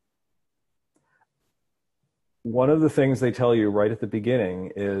one of the things they tell you right at the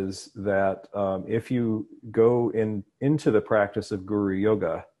beginning is that if you go into the practice of guru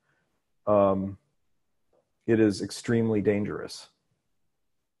yoga, it is extremely dangerous.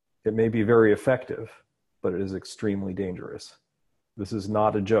 It may be very effective, but it is extremely dangerous. This is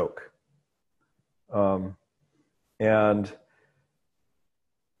not a joke. And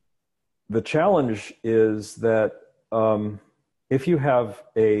the challenge is that if you have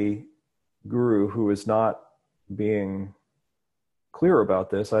a guru who is not being clear about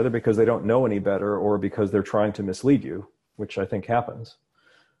this, either because they don't know any better or because they're trying to mislead you, which I think happens,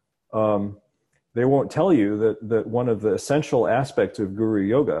 they won't tell you that one of the essential aspects of guru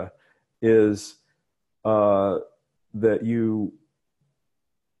yoga is that you,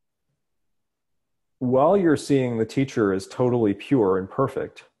 while you're seeing the teacher as totally pure and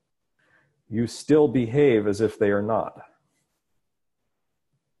perfect, you still behave as if they are not.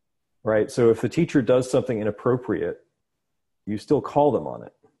 Right? So if the teacher does something inappropriate, you still call them on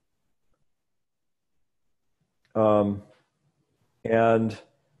it. And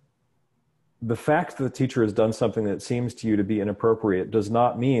the fact that the teacher has done something that seems to you to be inappropriate does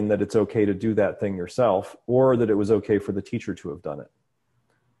not mean that it's okay to do that thing yourself or that it was okay for the teacher to have done it.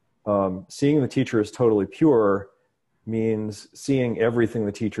 Seeing the teacher as totally pure means seeing everything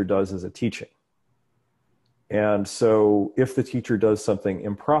the teacher does as a teaching. And so if the teacher does something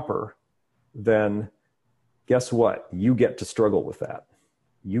improper, then guess what? You get to struggle with that.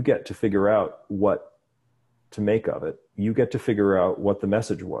 You get to figure out what to make of it. You get to figure out what the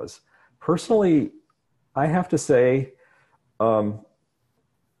message was. Personally, I have to say, I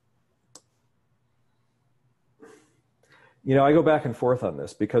go back and forth on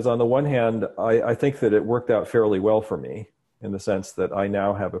this because on the one hand, I think that it worked out fairly well for me in the sense that I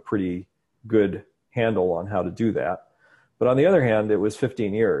now have a pretty good handle on how to do that. But on the other hand, it was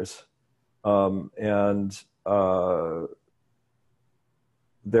 15 years. There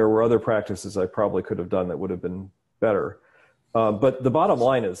were other practices I probably could have done that would have been better. But the bottom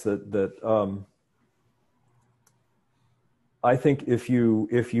line is that I think if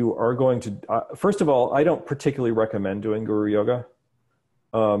you are going to, first of all, I don't particularly recommend doing Guru Yoga.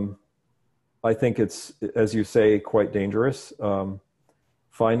 I think it's, as you say, quite dangerous.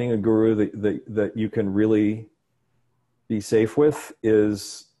 Finding a guru that you can really be safe with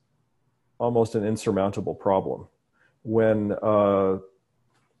is almost an insurmountable problem.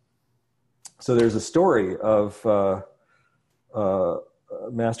 So there's a story of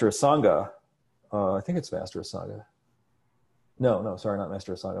Master Asanga. I think it's Master Asanga. No, sorry, not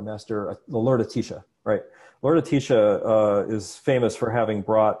Master Asanga. The Lord Atisha, right? Lord Atisha is famous for having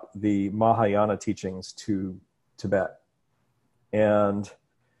brought the Mahayana teachings to Tibet. And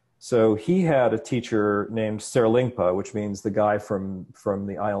so he had a teacher named Serlingpa, which means the guy from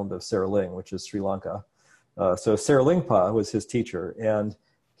the island of Serling, which is Sri Lanka. So Serlingpa was his teacher. And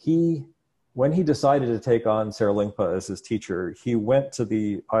when he decided to take on Serlingpa as his teacher, he went to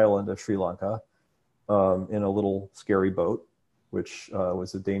the island of Sri Lanka in a little scary boat, which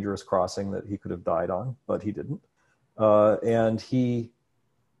was a dangerous crossing that he could have died on, but he didn't. And he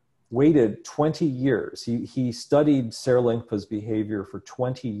waited 20 years. He studied Serlingpa's behavior for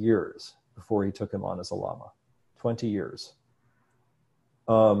 20 years before he took him on as a Lama. 20 years.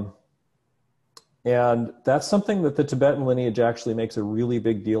 And that's something that the Tibetan lineage actually makes a really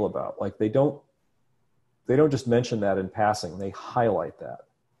big deal about. Like they don't just mention that in passing, they highlight that.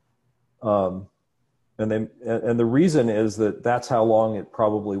 And the reason is that that's how long it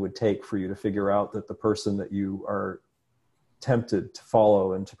probably would take for you to figure out that the person that you are tempted to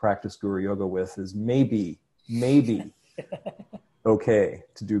follow and to practice Guru Yoga with is maybe okay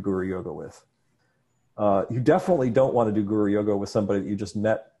to do Guru Yoga with. You definitely don't want to do Guru Yoga with somebody that you just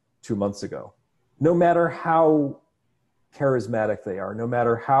met 2 months ago. No matter how charismatic they are, no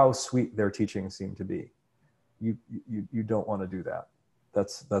matter how sweet their teachings seem to be, you don't want to do that.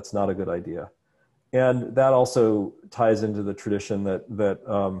 That's not a good idea. And that also ties into the tradition that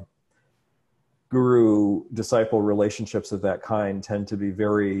guru-disciple relationships of that kind tend to be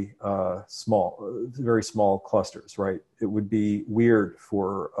very small clusters, right? It would be weird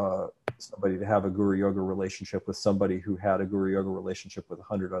for somebody to have a Guru Yoga relationship with somebody who had a Guru Yoga relationship with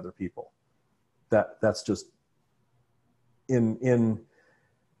 100 other people. That's just in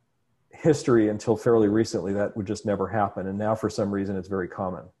history until fairly recently, that would just never happen. And now for some reason, it's very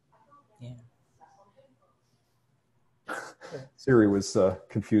common. Yeah. Siri was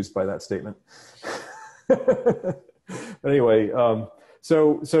confused by that statement. Anyway,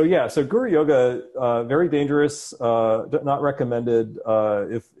 so Guru Yoga, very dangerous, not recommended.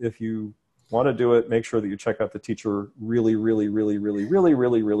 If you want to do it, make sure that you check out the teacher really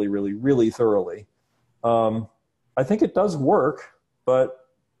thoroughly. I think it does work, but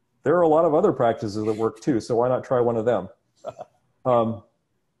there are a lot of other practices that work too, so why not try one of them?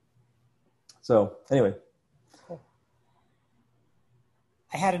 So anyway.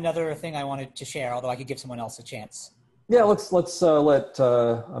 I had another thing I wanted to share, although I could give someone else a chance. Yeah, let's let,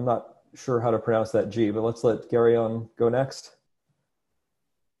 I'm not sure how to pronounce that G, but let's let Gary on go next.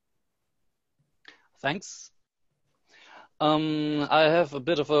 Thanks. I have a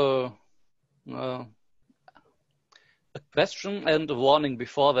bit of a question and a warning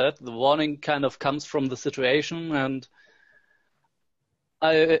before that. The warning kind of comes from the situation, and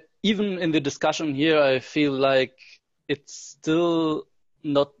even in the discussion here, I feel like it's still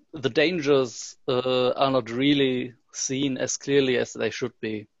not, the dangers are not really seen as clearly as they should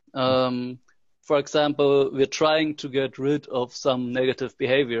be. For example, we're trying to get rid of some negative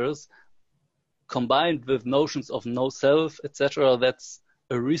behaviors combined with notions of no self, etc. That's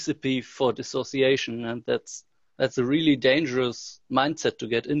a recipe for dissociation, and that's a really dangerous mindset to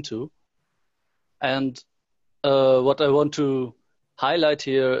get into. And what I want to highlight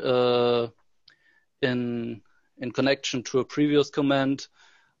here in connection to a previous comment,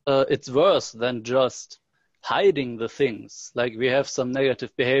 it's worse than just hiding the things. Like we have some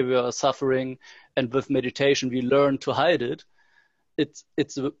negative behavior or suffering, and with meditation we learn to hide it. It's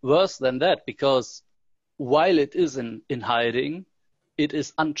worse than that, because while it is in hiding, it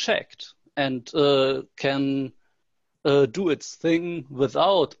is unchecked and can do its thing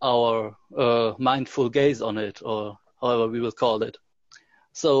without our mindful gaze on it, or however we will call it.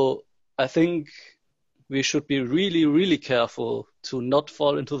 So I think we should be really, really careful to not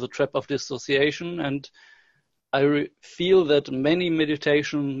fall into the trap of dissociation. And I feel that many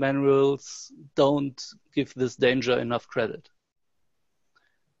meditation manuals don't give this danger enough credit.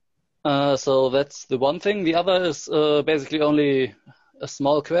 So that's the one thing. The other is basically only a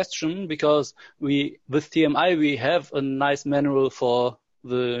small question, because with TMI, we have a nice manual for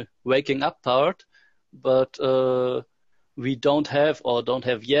the waking up part, but we don't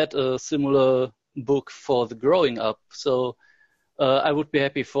have yet a similar book for the growing up. So I would be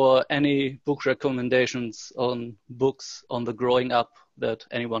happy for any book recommendations on books on the growing up that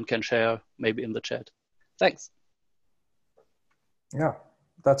anyone can share, maybe in the chat. Thanks. Yeah,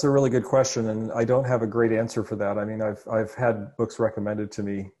 that's a really good question, and I don't have a great answer for that. I mean, I've had books recommended to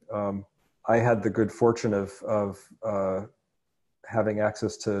me. I had the good fortune of having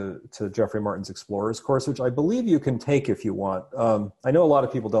access to Jeffrey Martin's Explorers course, which I believe you can take if you want. I know a lot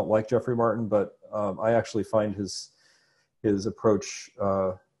of people don't like Jeffrey Martin, but I actually find his approach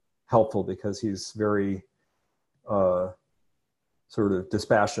helpful, because he's very sort of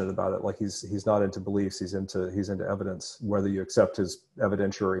dispassionate about it. Like he's not into beliefs, he's into evidence. Whether you accept his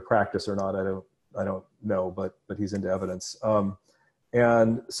evidentiary practice or not, I don't know, but he's into evidence.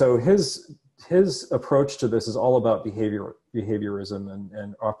 And so his approach to this is all about behaviorism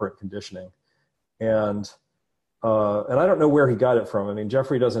and operant conditioning. And I don't know where he got it from. I mean,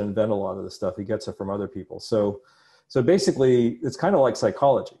 Jeffrey doesn't invent a lot of this stuff. He gets it from other people. So basically it's kind of like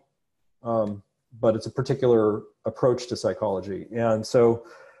psychology, but it's a particular approach to psychology. And so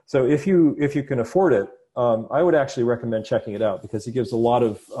if you can afford it, I would actually recommend checking it out, because he gives a lot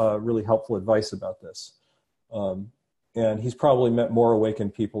of really helpful advice about this. And he's probably met more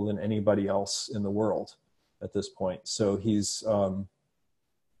awakened people than anybody else in the world at this point. So he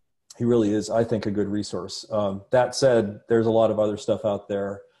really is, I think, a good resource. That said, there's a lot of other stuff out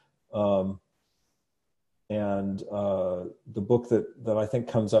there. And the book that I think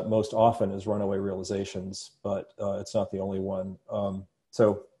comes up most often is Runaway Realizations, but it's not the only one.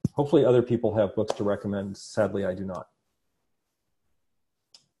 So hopefully other people have books to recommend. Sadly, I do not.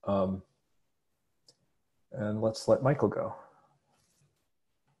 And let's let Michael go.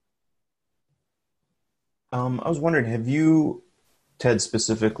 I was wondering, have you, Ted,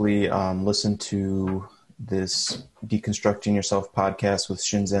 specifically listened to this Deconstructing Yourself podcast with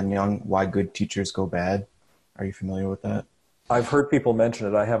Shinzen Young, Why Good Teachers Go Bad? Are you familiar with that? I've heard people mention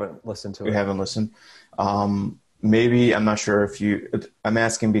it. I haven't listened to it. You haven't listened? Maybe, I'm not sure if I'm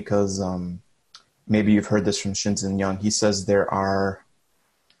asking because maybe you've heard this from Shinzen Young. He says there are,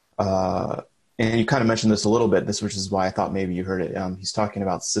 and you kind of mentioned this a little bit, which is why I thought maybe you heard it. He's talking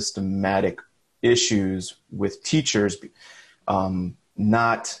about systematic issues with teachers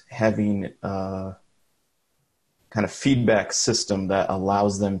not having a kind of feedback system that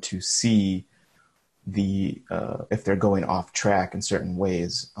allows them to see if they're going off track in certain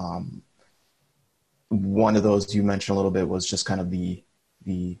ways. One of those you mentioned a little bit was just kind of the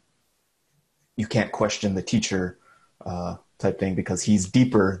you can't question the teacher type thing, because he's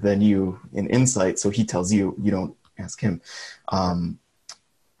deeper than you in insight, so he tells you, you don't ask him.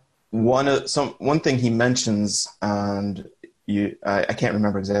 One thing he mentions, and I can't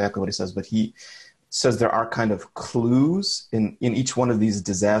remember exactly what he says, but he says there are kind of clues in each one of these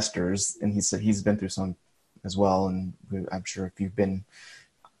disasters, and he said he's been through some as well, and I'm sure if you've been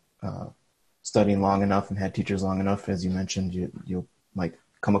studying long enough and had teachers long enough, as you mentioned, you'll might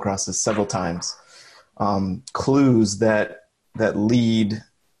come across this several times. Clues that lead,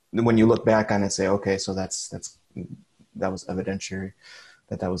 when you look back on it, say, okay, so that was evidentiary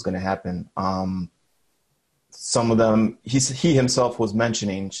that was going to happen. Some of them, he himself was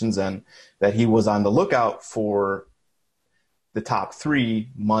mentioning, Shinzen, that he was on the lookout for the top three: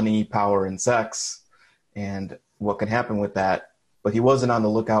 money, power, and sex, and what can happen with that. But he wasn't on the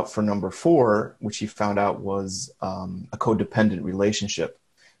lookout for number 4, which he found out was a codependent relationship.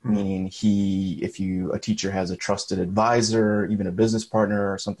 Meaning if a teacher has a trusted advisor, even a business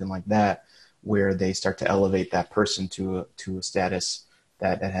partner or something like that, where they start to elevate that person to a status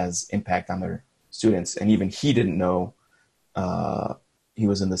that has impact on their students. And even he didn't know, he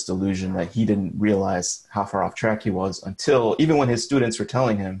was in this delusion that he didn't realize how far off track he was until, even when his students were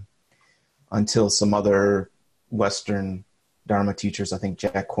telling him, until some other Western Dharma teachers, I think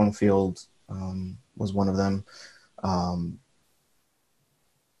Jack Kornfield was one of them,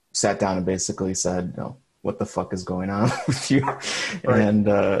 sat down and basically said, no, what the fuck is going on with you? Right. And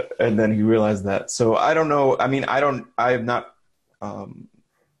then he realized that. So I don't know. I mean, I'm not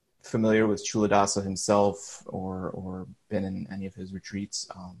familiar with Culadasa himself or been in any of his retreats.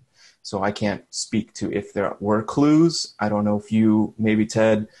 So I can't speak to if there were clues. I don't know if maybe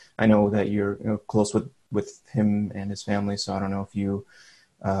Ted, I know that you're close with with him and his family. So I don't know if you,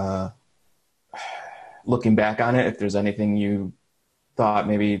 looking back on it, if there's anything you thought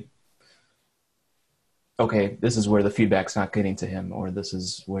maybe, okay, this is where the feedback's not getting to him, or this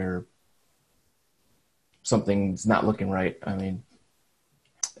is where something's not looking right. I mean,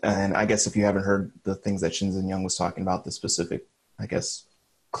 and I guess if you haven't heard the things that Shinzen Young was talking about, the specific, I guess,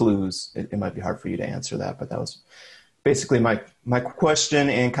 clues, it might be hard for you to answer that, but that was basically my question,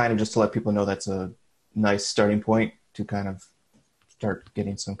 and kind of just to let people know that's a nice starting point to kind of start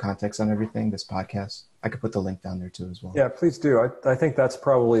getting some context on everything, this podcast. I could put the link down there too as well. Yeah, please do. I think that's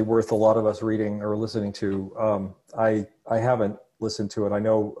probably worth a lot of us reading or listening to. I haven't listened to it. I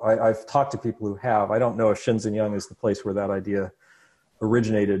know I've talked to people who have. I don't know if Shinzen Young is the place where that idea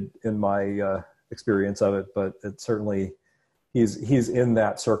originated in my experience of it, but it certainly, he's in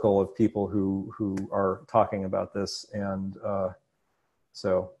that circle of people who are talking about this. And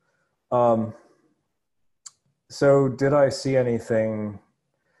so did I see anything?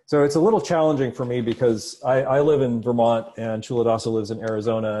 So it's a little challenging for me because I live in Vermont and Culadasa lives in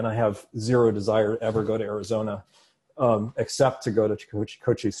Arizona, and I have zero desire to ever go to Arizona, except to go to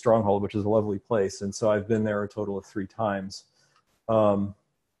Kochi Stronghold, which is a lovely place. And so I've been there a total of 3 times.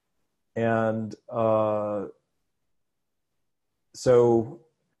 So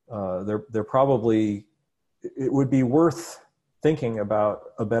they're probably, it would be worth thinking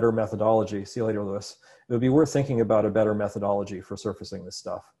about a better methodology. See you later, Lewis. It would be worth thinking about a better methodology for surfacing this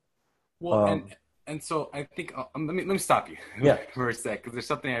stuff. Well, and so I think let me stop you for a sec, because there's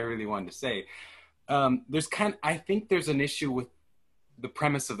something I really wanted to say. I think there's an issue with the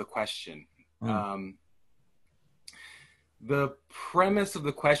premise of the question. The premise of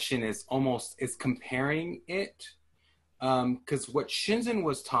the question is comparing it, because what Shinzen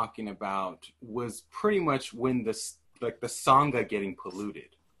was talking about was pretty much when the Sangha getting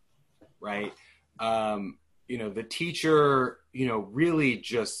polluted, right? The teacher, really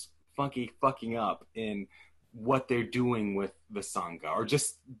just fucking up in what they're doing with the Sangha, or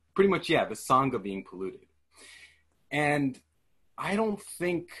just pretty much, the Sangha being polluted. And I don't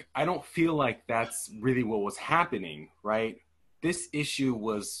feel like that's really what was happening, right? This issue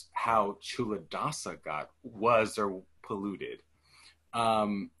was how Culadasa was polluted.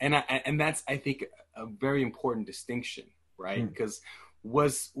 And that's, I think, a very important distinction, right? Because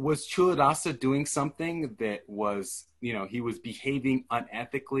was Culadasa doing something that was, he was behaving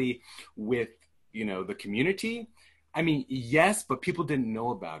unethically with, the community? I mean, yes, but people didn't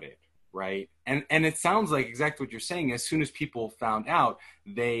know about it, right? And it sounds like exactly what you're saying. As soon as people found out,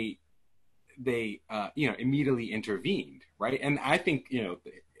 they immediately intervened, right? And I think,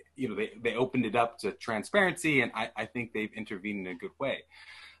 they opened it up to transparency, and I think they've intervened in a good way.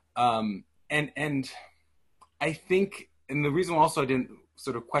 And I think, and the reason also I didn't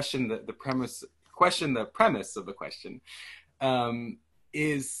sort of question the premise of the question,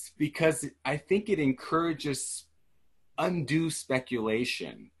 is because I think it encourages undue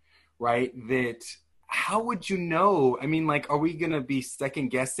speculation, right? That how would you know? I mean, like, are we going to be second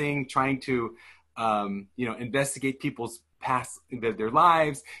guessing, trying to, investigate people's past, their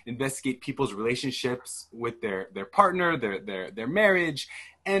lives, investigate people's relationships with their partner, their marriage?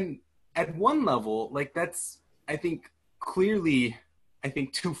 And at one level, like, that's, I think, clearly,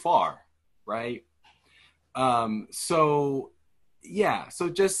 too far, right? So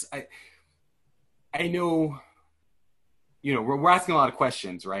just, I know, we're asking a lot of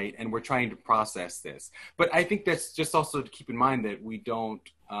questions, right? And we're trying to process this. But I think that's just also to keep in mind that we don't,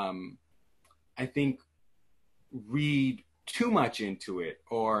 I think, read too much into it,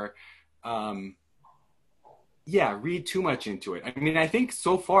 or, read too much into it. I mean, I think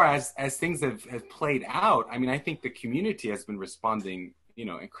so far as things have played out, I mean, I think the community has been responding,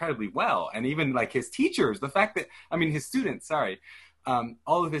 incredibly well. And even like his teachers, the fact that, his students,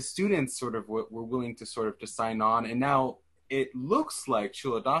 all of his students sort of were willing to sort of to sign on. And now it looks like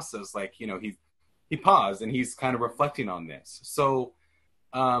Culadasa is like, he paused and he's kind of reflecting on this. So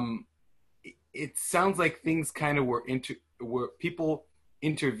it sounds like things kind of were people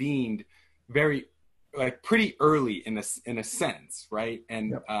intervened very, like, pretty early in a sense, right?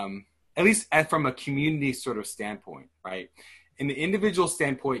 And at least from a community sort of standpoint, right? In the individual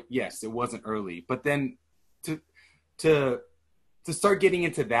standpoint, yes, it wasn't early, but then to start getting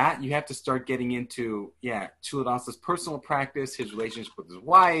into that, you have to start getting into, Chuladasa's personal practice, his relationship with his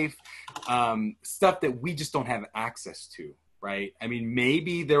wife, stuff that we just don't have access to, right? I mean,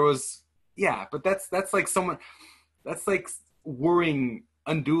 maybe there was, but that's like that's like worrying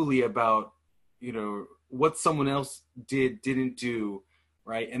unduly about, what someone else didn't do,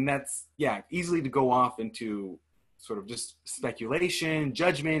 right? And that's, easily to go off into sort of just speculation,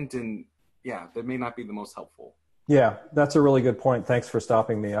 judgment, and that may not be the most helpful. Yeah, that's a really good point. Thanks for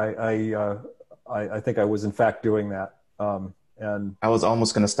stopping me. I think I was in fact doing that. And I was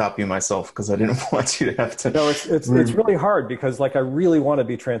almost going to stop you myself because I didn't want you to have to. No, it's really hard because like I really want to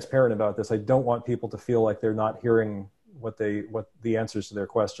be transparent about this. I don't want people to feel like they're not hearing what the answers to their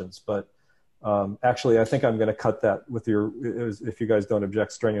questions. But actually, I think I'm going to cut that if you guys don't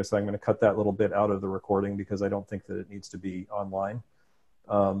object strenuously, I'm going to cut that little bit out of the recording because I don't think that it needs to be online.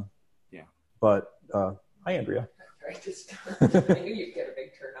 Yeah. But hi, Andrea. I knew you'd get a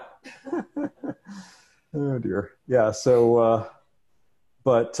big turnout. Oh dear. Yeah. So,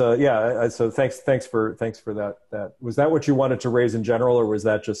 so thanks for that. Was that what you wanted to raise in general, or was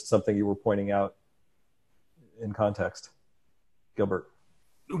that just something you were pointing out in context, Gilbert?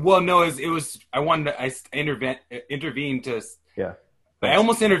 Well, no, it was. I intervened to. Yeah. I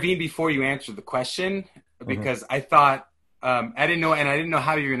almost intervened before you answered the question because I thought I didn't know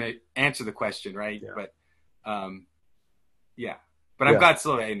how you're going to answer the question, right? Yeah. But But I'm glad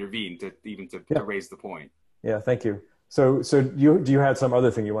still I intervened to raise the point. Yeah, thank you. So do you had some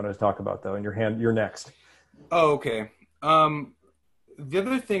other thing you wanted to talk about though? In your hand, you're next. Oh, okay. The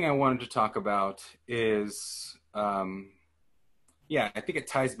other thing I wanted to talk about is, I think it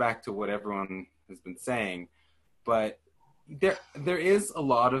ties back to what everyone has been saying, but there is a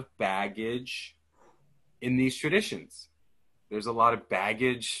lot of baggage in these traditions. There's a lot of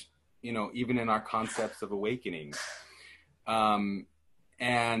baggage, even in our concepts of awakening.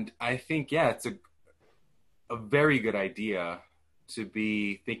 And I think, it's a very good idea to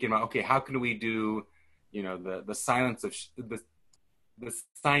be thinking about, okay, how can we do, the science of the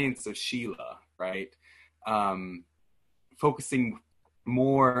science of Sheila, right? Focusing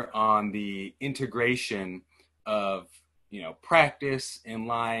more on the integration of, practice in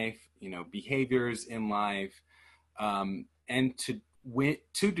life, behaviors in life, and to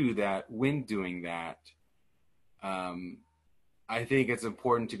do that, when doing that, I think it's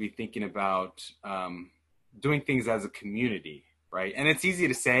important to be thinking about doing things as a community, right? And it's easy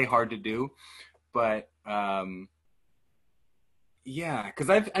to say, hard to do, but because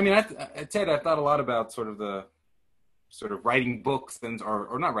Ted, I've thought a lot about sort of writing books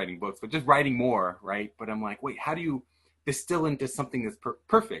or not writing books, but just writing more, right? But I'm like, wait, how do you distill into something that's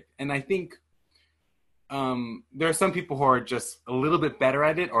perfect? And I think there are some people who are just a little bit better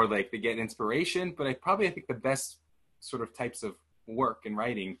at it, or like they get inspiration, but I think the best sort of types of work and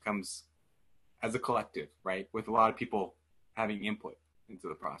writing comes as a collective, right? With a lot of people having input into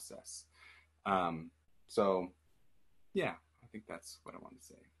the process. I think that's what I want to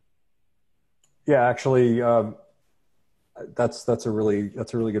say. Yeah, actually, that's a really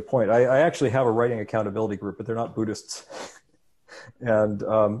good point. I actually have a writing accountability group, but they're not Buddhists. And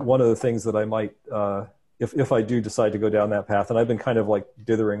one of the things that I might, if I do decide to go down that path, and I've been kind of like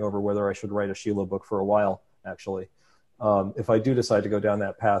dithering over whether I should write a Sheila book for a while, actually. If I do decide to go down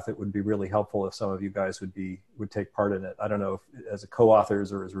that path, it would be really helpful if some of you guys would take part in it. I don't know if as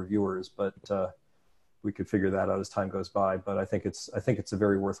co-authors or as reviewers, but we could figure that out as time goes by. But I think it's a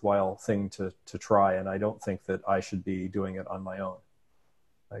very worthwhile thing to try, and I don't think that I should be doing it on my own.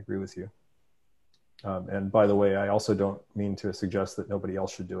 I agree with you. And by the way, I also don't mean to suggest that nobody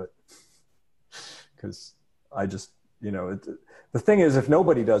else should do it, because I just, the thing is, if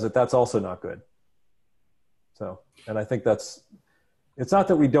nobody does it, that's also not good. So, and I think it's not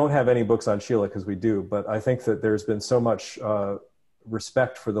that we don't have any books on Sheila, because we do, but I think that there's been so much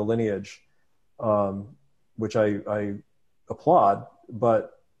respect for the lineage, which I applaud,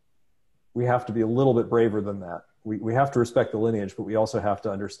 but we have to be a little bit braver than that. We have to respect the lineage, but we also have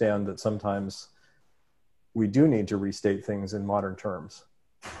to understand that sometimes we do need to restate things in modern terms,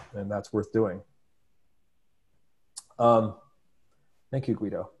 and that's worth doing. Thank you,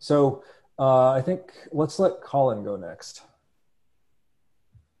 Guido. So I think let's let Colin go next.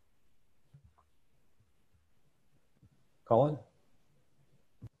 Colin?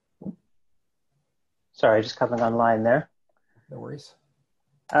 Sorry, just coming online there. No worries.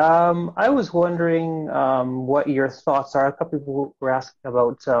 I was wondering what your thoughts are. A couple people were asking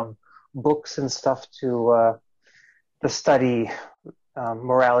about books and stuff to study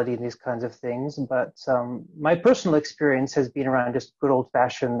morality and these kinds of things. But my personal experience has been around just good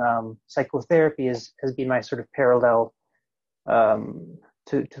old-fashioned psychotherapy has been my sort of parallel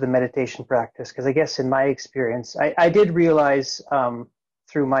to the meditation practice. Because I guess in my experience, I did realize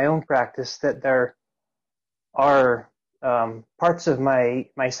through my own practice that there are parts of my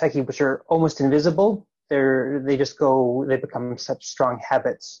psyche which are almost invisible. They become such strong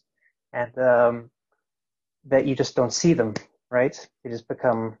habits, and that you just don't see them, right?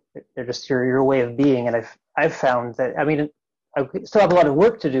 They're just your way of being. And I've found that, I still have a lot of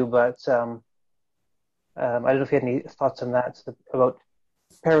work to do, but I don't know if you had any thoughts on that about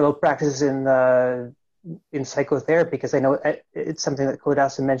parallel practices in psychotherapy, because I know it's something that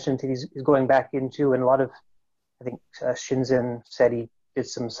Culadasa mentioned he's going back into, and a lot of, I think Shinzen said he did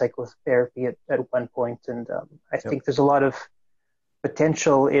some psychotherapy at one point, and I think there's a lot of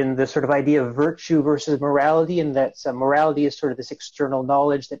potential in the sort of idea of virtue versus morality, and that morality is sort of this external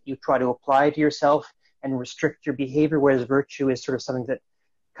knowledge that you try to apply to yourself and restrict your behavior, whereas virtue is sort of something that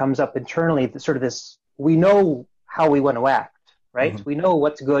comes up internally, sort of this, we know how we want to act, right? Mm-hmm. We know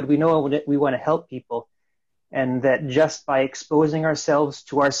what's good, we know that we want to help people, and that just by exposing ourselves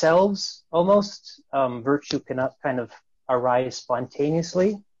to ourselves, almost, virtue cannot kind of arise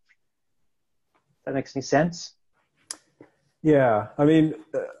spontaneously. That makes any sense? Yeah, I mean,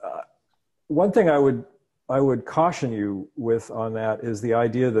 one thing I would caution you with on that is the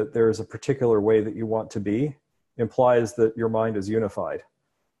idea that there is a particular way that you want to be implies that your mind is unified.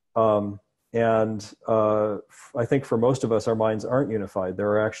 And I think for most of us, our minds aren't unified. There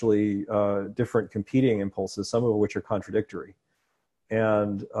are actually different competing impulses, some of which are contradictory.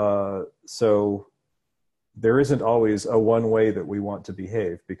 And so there isn't always a one way that we want to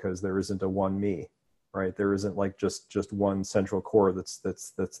behave, because there isn't a one me, right? There isn't like just one central core that's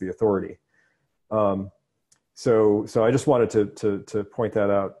the authority. So I just wanted to point that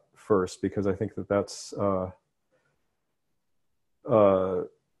out first, because I think that's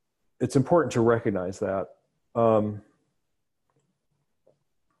it's important to recognize that.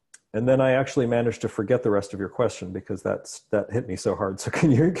 And then I actually managed to forget the rest of your question, because that hit me so hard. So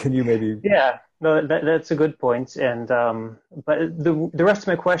can you maybe? Yeah, no, that's a good point. And but the rest of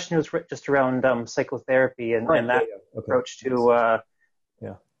my question was just around psychotherapy and that approach to.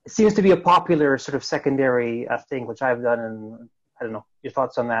 It seems to be a popular sort of secondary thing, which I've done, and I don't know your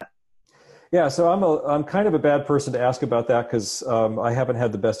thoughts on that. Yeah, so I'm kind of a bad person to ask about that, because I haven't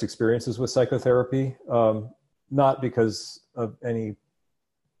had the best experiences with psychotherapy, not because of any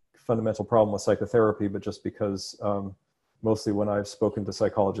fundamental problem with psychotherapy, but just because mostly when I've spoken to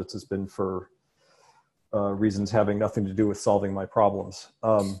psychologists, it's been for reasons having nothing to do with solving my problems,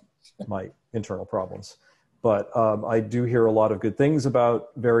 my internal problems. But I do hear a lot of good things about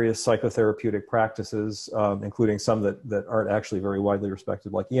various psychotherapeutic practices, including some that aren't actually very widely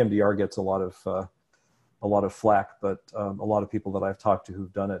respected. Like EMDR gets a lot of flack, but a lot of people that I've talked to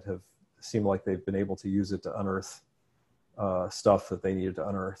who've done it have seemed like they've been able to use it to unearth stuff that they needed to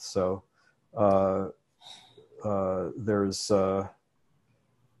unearth. So there's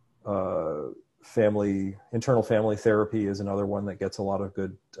internal family therapy is another one that gets a lot of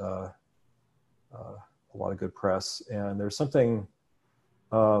good press. And there's something,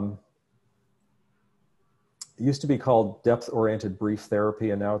 it used to be called depth-oriented brief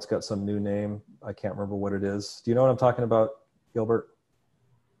therapy, and now it's got some new name. I can't remember what it is. Do you know what I'm talking about, Gilbert?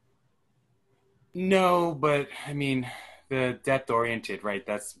 No, but I mean, the depth-oriented, right?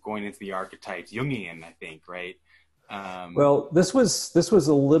 That's going into the archetypes, Jungian, I think, right? Well, this was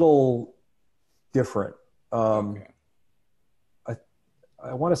a little different. Okay.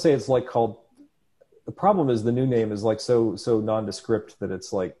 I want to say it's like called. The problem is the new name is like so nondescript that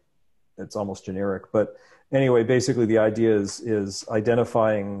it's like it's almost generic. But anyway, basically the idea is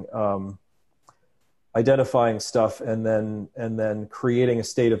identifying stuff and then creating a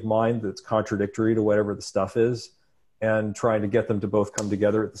state of mind that's contradictory to whatever the stuff is, and trying to get them to both come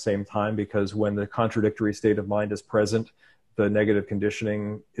together at the same time, because when the contradictory state of mind is present, the negative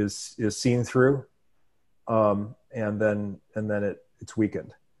conditioning is seen through, and then it's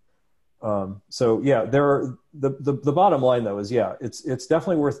weakened. So yeah, there are the bottom line though is, yeah, it's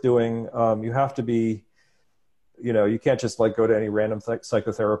definitely worth doing. You have to be, you can't just like go to any random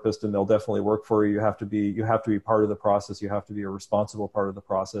psychotherapist and they'll definitely work for you. You have to be part of the process. You have to be a responsible part of the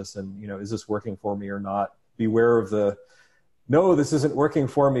process. And, is this working for me or not? Beware of no, this isn't working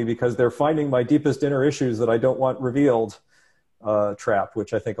for me because they're finding my deepest inner issues that I don't want revealed, trap,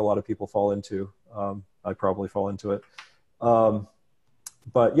 which I think a lot of people fall into. I probably fall into it.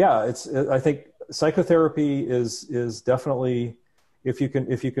 But yeah, I think psychotherapy is definitely, if you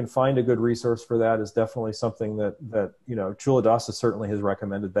can find a good resource for that, is definitely something that Culadasa certainly has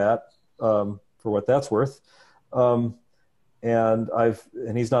recommended that, for what that's worth. And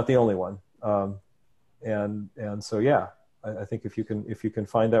he's not the only one. And so, yeah, I think if you can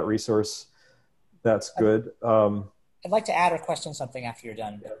find that resource, that's good. I'd like to add or question something after you're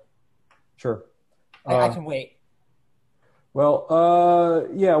done. Sure. I can wait. Well,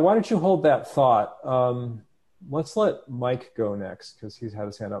 yeah, why don't you hold that thought? Let's let Mike go next, because he's had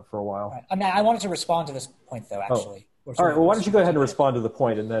his hand up for a while. Right. I mean, I wanted to respond to this point, though, actually. All right, well, why don't you go ahead and respond to the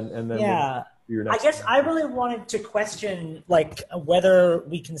point, and then yeah. your next. I guess I really wanted to question like whether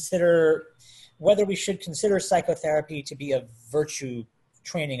we should consider psychotherapy to be a virtue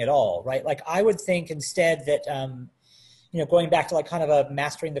training at all, right? Like I would think instead that going back to like kind of a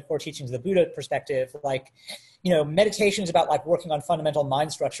mastering the core teachings of the Buddha perspective, like meditation is about like working on fundamental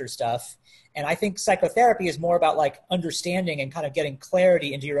mind structure stuff, and I think psychotherapy is more about like understanding and kind of getting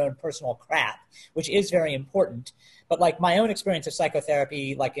clarity into your own personal crap, which is very important. But like my own experience of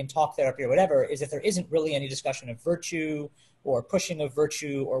psychotherapy, like in talk therapy or whatever, is that there isn't really any discussion of virtue or pushing of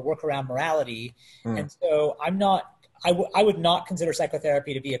virtue or work around morality. And so I would not consider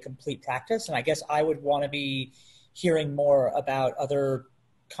psychotherapy to be a complete practice. And I guess I would want to be hearing more about other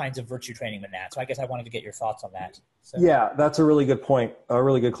kinds of virtue training than that. So I guess I wanted to get your thoughts on that. So. Yeah, that's a really good point, a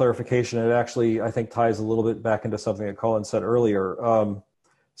really good clarification. It actually, I think, ties a little bit back into something that Colin said earlier.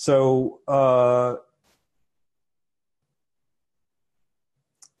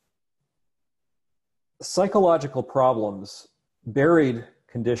 Psychological problems, buried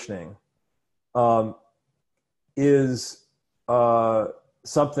conditioning, is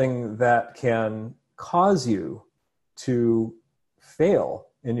something that can cause you to fail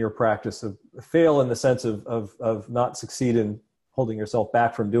in your practice, fail in the sense of not succeed in holding yourself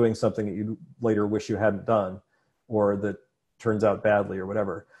back from doing something that you later wish you hadn't done, or that turns out badly or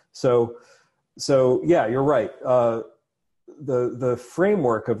whatever. So yeah, you're right. The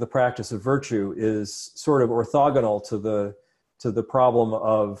framework of the practice of virtue is sort of orthogonal to the problem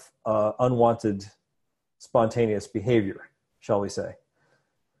of unwanted spontaneous behavior, shall we say.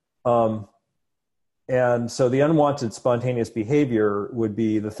 And so the unwanted spontaneous behavior would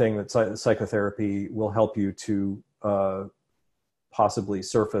be the thing that psychotherapy will help you to possibly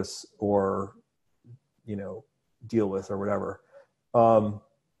surface or, deal with or whatever.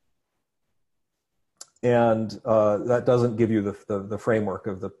 That doesn't give you the framework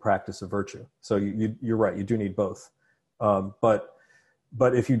of the practice of virtue. So you're right, you do need both.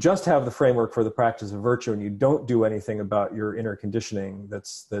 But if you just have the framework for the practice of virtue and you don't do anything about your inner conditioning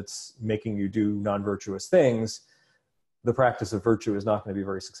that's making you do non-virtuous things, the practice of virtue is not going to be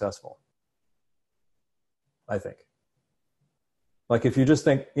very successful, I think. Like if you just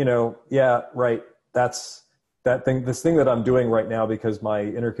think, yeah, right, this thing that I'm doing right now because my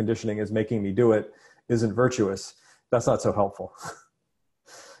inner conditioning is making me do it isn't virtuous, that's not so helpful.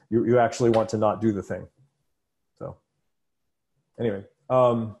 You actually want to not do the thing. So anyway.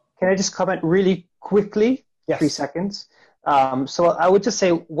 Can I just comment really quickly? Yes. 3 seconds. So I would just say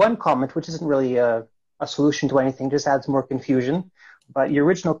one comment, which isn't really a solution to anything, just adds more confusion. But your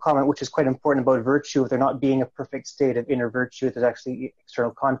original comment, which is quite important about virtue, there not being a perfect state of inner virtue, there's actually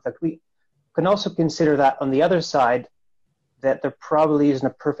external conflict. We can also consider that on the other side, that there probably isn't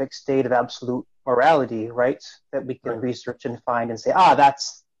a perfect state of absolute morality, right? That we can research and find and say,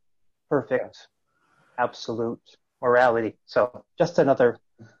 that's perfect, absolute morality. So just another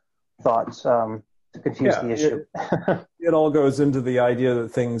thought to confuse the issue. It all goes into the idea that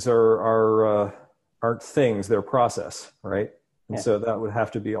things aren't things, they're process, right? And so that would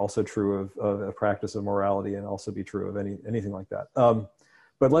have to be also true of a practice of morality, and also be true of anything like that.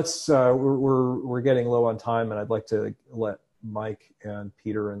 But let's we're getting low on time, and I'd like to let Mike and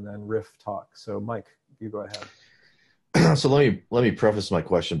Peter and then Riff talk. So Mike, you go ahead. So let me preface my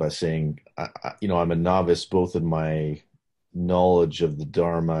question by saying, I'm a novice both in my knowledge of the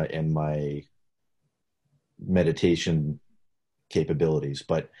Dharma and my meditation capabilities,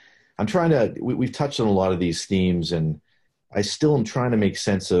 but I'm trying to. We've touched on a lot of these themes, and I still am trying to make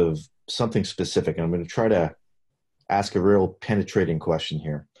sense of something specific. And I'm going to try to ask a real penetrating question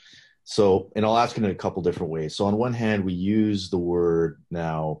here. So, and I'll ask it in a couple different ways. So on one hand, we use the word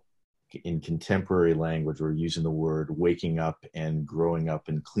now in contemporary language, we're using the word waking up and growing up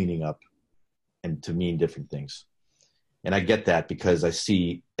and cleaning up, and to mean different things. And I get that because I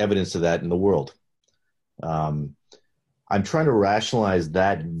see evidence of that in the world. I'm trying to rationalize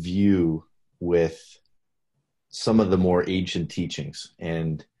that view with some of the more ancient teachings.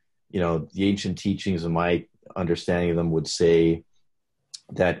 And, the ancient teachings, in my understanding of them, would say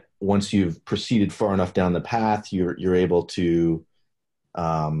that once you've proceeded far enough down the path, you're able to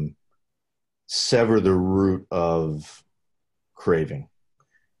sever the root of craving,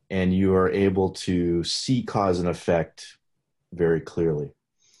 and you are able to see cause and effect very clearly.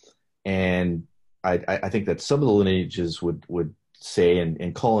 And I think that some of the lineages would say,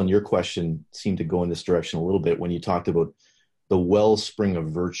 and Colin, your question seemed to go in this direction a little bit when you talked about the wellspring of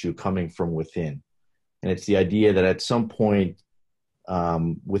virtue coming from within. And it's the idea that at some point,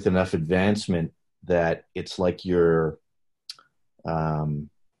 with enough advancement, that it's like you're the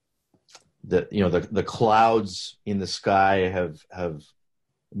clouds in the sky have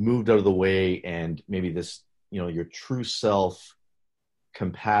moved out of the way, and maybe this, your true self,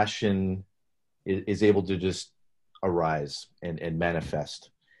 compassion is able to just arise and manifest.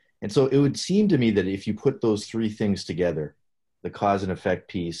 And so it would seem to me that if you put those three things together, the cause and effect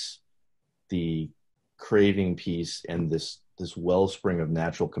piece, the craving piece, and this wellspring of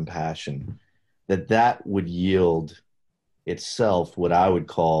natural compassion, that would yield itself what I would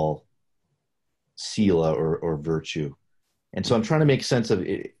call sila or virtue. And so I'm trying to make sense of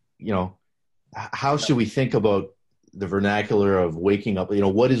it, how should we think about the vernacular of waking up?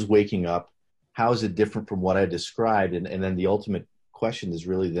 What is waking up? How is it different from what I described? And then the ultimate question is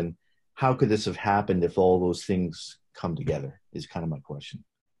really then, how could this have happened if all those things come together, is kind of my question.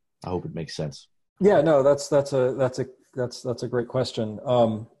 I hope it makes sense. Yeah, no, that's a great question.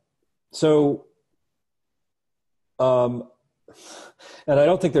 And I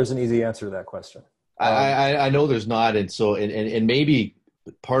don't think there's an easy answer to that question. I know there's not. And so, and maybe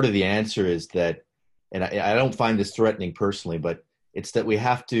part of the answer is that, and I don't find this threatening personally, but it's that we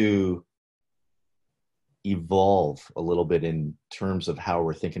have to evolve a little bit in terms of how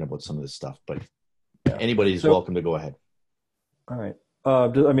we're thinking about some of this stuff. But yeah, anybody's welcome to go ahead. All right.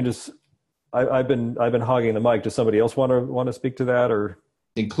 I've been hogging the mic. Does somebody else want to speak to that, or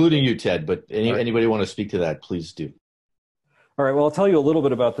including you, Ted? But anybody want to speak to that, please do. All right. Well, I'll tell you a little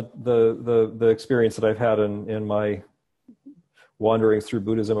bit about the experience that I've had in my wanderings through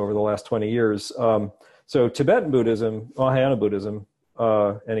Buddhism over the last 20 years. So Tibetan Buddhism, Mahayana Buddhism,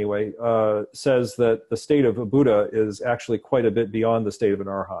 says that the state of a Buddha is actually quite a bit beyond the state of an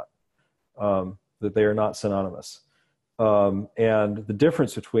Arhat, that they are not synonymous. And the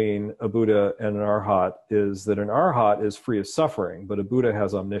difference between a Buddha and an Arhat is that an Arhat is free of suffering, but a Buddha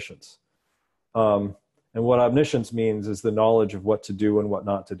has omniscience. And what omniscience means is the knowledge of what to do and what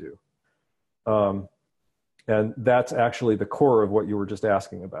not to do. And that's actually the core of what you were just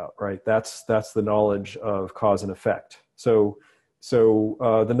asking about, right? That's the knowledge of cause and effect. So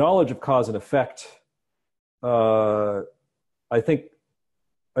the knowledge of cause and effect, I think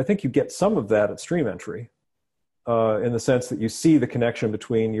you get some of that at stream entry, in the sense that you see the connection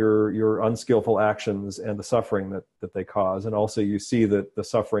between your unskillful actions and the suffering that they cause, and also you see that the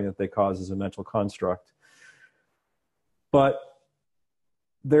suffering that they cause is a mental construct. But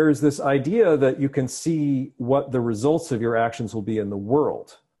there's this idea that you can see what the results of your actions will be in the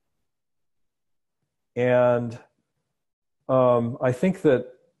world. And I think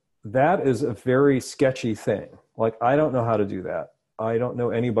that is a very sketchy thing. Like, I don't know how to do that. I don't know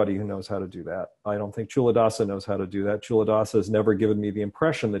anybody who knows how to do that. I don't think Culadasa knows how to do that. Culadasa has never given me the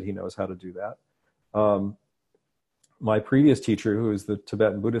impression that he knows how to do that. My previous teacher, who is the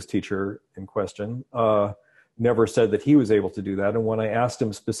Tibetan Buddhist teacher in question, never said that he was able to do that. And when I asked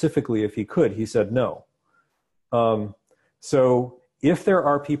him specifically if he could, he said no. So if there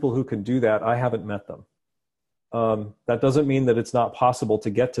are people who can do that, I haven't met them. That doesn't mean that it's not possible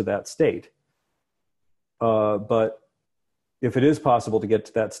to get to that state. But if it is possible to get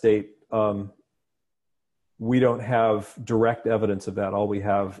to that state, we don't have direct evidence of that. All we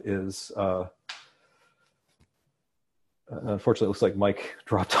have is, unfortunately, it looks like Mike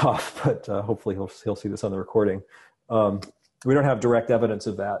dropped off, but hopefully he'll see this on the recording. We don't have direct evidence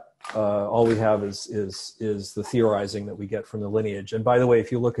of that. All we have is the theorizing that we get from the lineage. And by the way,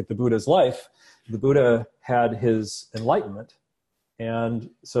 if you look at the Buddha's life, the Buddha had his enlightenment. And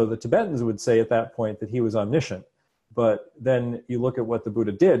so the Tibetans would say at that point that he was omniscient. But then you look at what the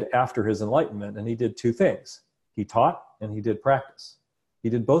Buddha did after his enlightenment, and he did two things. He taught and he did practice. He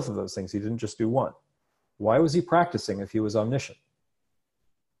did both of those things. He didn't just do one. Why was he practicing if he was omniscient?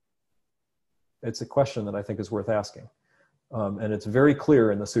 It's a question that I think is worth asking. And it's very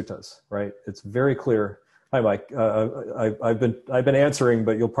clear in the suttas, right? It's very clear. Hi, Mike. I've been answering,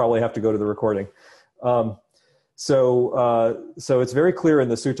 but you'll probably have to go to the recording. So it's very clear in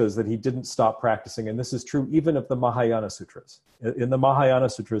the suttas that he didn't stop practicing, and this is true even of the Mahayana sutras. In the Mahayana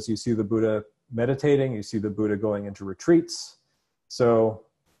sutras, you see the Buddha meditating, you see the Buddha going into retreats. So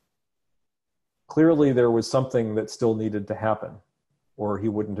clearly there was something that still needed to happen, or he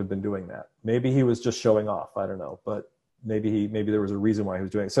wouldn't have been doing that. Maybe he was just showing off, I don't know, but maybe there was a reason why he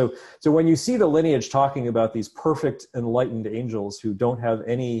was doing it. So when you see the lineage talking about these perfect enlightened angels who don't have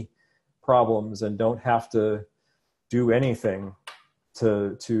any problems and don't have to do anything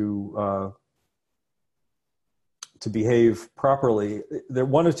to behave properly,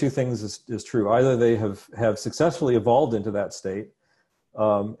 one of two things is true. Either they have successfully evolved into that state,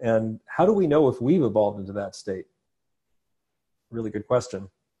 and how do we know if we've evolved into that state? Really good question.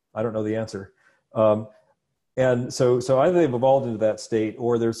 I don't know the answer. And so either they've evolved into that state,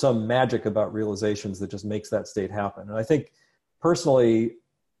 or there's some magic about realizations that just makes that state happen. And I think personally,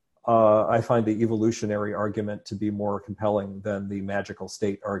 I find the evolutionary argument to be more compelling than the magical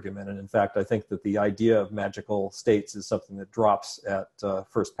state argument. And in fact, I think that the idea of magical states is something that drops at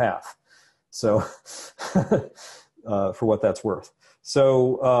first path. So for what that's worth.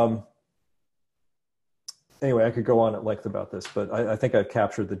 So anyway, I could go on at length about this, but I think I've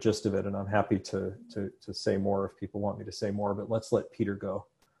captured the gist of it, and I'm happy to say more if people want me to say more, but let's let Peter go.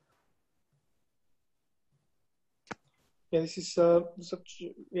 Yeah, this is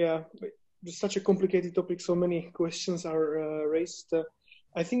such a complicated topic. So many questions are raised.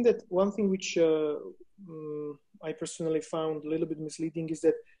 I think that one thing which I personally found a little bit misleading is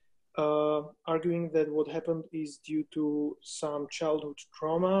that arguing that what happened is due to some childhood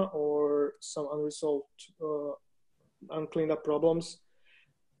trauma or some unresolved, uncleaned up problems.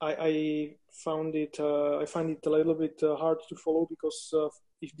 I find it a little bit hard to follow, because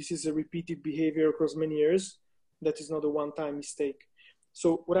if this is a repeated behavior across many years, that is not a one-time mistake.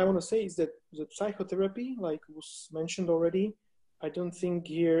 So what I want to say is that the psychotherapy, like was mentioned already, I don't think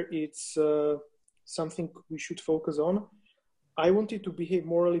here it's something we should focus on. I wanted to behave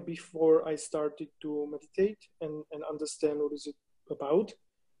morally before I started to meditate and understand what is it about.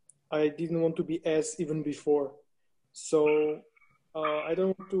 I didn't want to be as even before. So I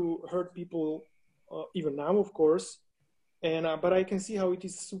don't want to hurt people even now, of course. And but I can see how it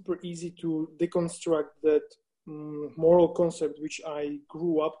is super easy to deconstruct that moral concept which I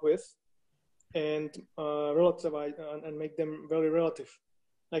grew up with and relativize and make them very relative.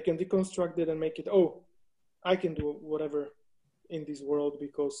 I can deconstruct it and make it, oh, I can do whatever in this world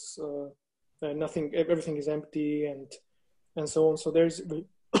because everything is empty and so on. So there's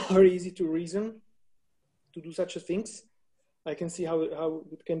very easy to reason to do such a things. I can see how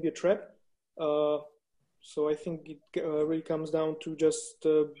it can be a trap. So I think it really comes down to just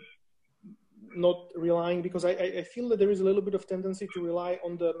not relying, because I feel that there is a little bit of tendency to rely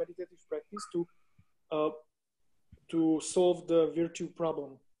on the meditative practice to solve the virtue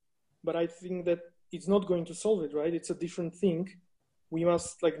problem. But I think that it's not going to solve it, right? It's a different thing. We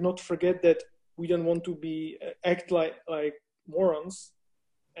must not forget that we don't want to act like morons,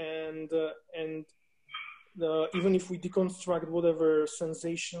 and even if we deconstruct whatever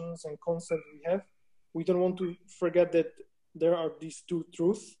sensations and concepts we have, we don't want to forget that there are these two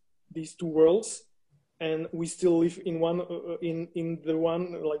truths, these two worlds, and we still live in one in the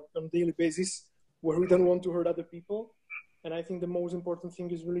one on a daily basis where we don't want to hurt other people. And I think the most important thing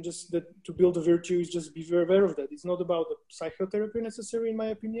is really just that to build a virtue is just be very aware of that. It's not about the psychotherapy necessarily, in my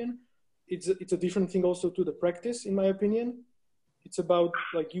opinion. It's a different thing also to the practice, in my opinion. It's about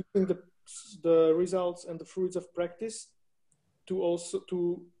using the results and the fruits of practice to also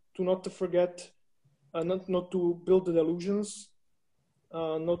to not to forget, not to build the delusions,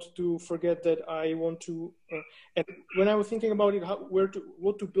 not to forget that I want to. And when I was thinking about it,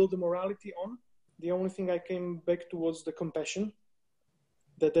 what to build the morality on, the only thing I came back to was the compassion.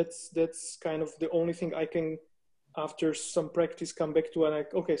 That's kind of the only thing I can, after some practice, come back to. And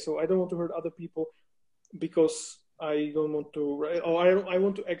okay, so I don't want to hurt other people because I don't want to, or I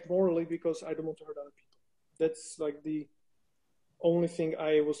want to act morally because I don't want to hurt other people. That's the only thing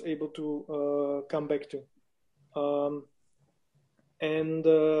I was able to come back to. And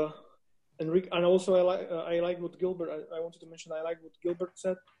also I like what Gilbert. I wanted to mention. I like what Gilbert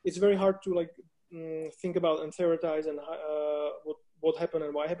said. It's very hard to think about and theorize and what happened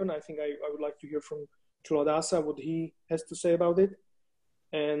and why happened. I think I would like to hear from Culadasa what he has to say about it.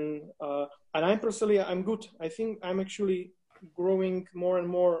 And I'm personally, I'm good. I think I'm actually growing more and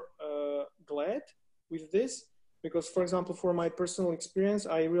more glad with this, because, for example, for my personal experience,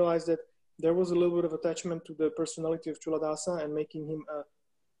 I realized that there was a little bit of attachment to the personality of Culadasa and making him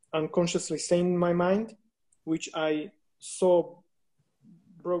unconsciously sane in my mind, which I saw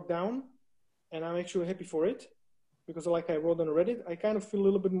broke down, and I'm actually happy for it, because like I wrote on Reddit, I kind of feel a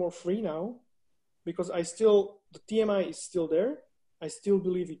little bit more free now, because the TMI is still there. I still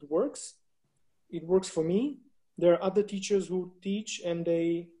believe it works. It works for me. There are other teachers who teach and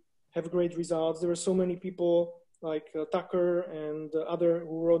they have great results. There are so many people like Tucker and other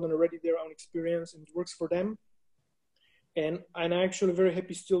who wrote on Reddit their own experience, and it works for them. And I'm actually very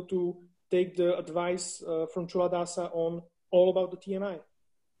happy still to take the advice from Culadasa on all about the TMI.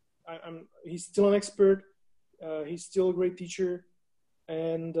 He's still an expert. He's still a great teacher.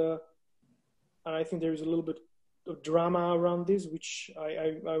 And I think there is a little bit of drama around this, which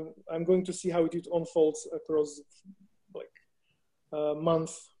I'm going to see how it unfolds across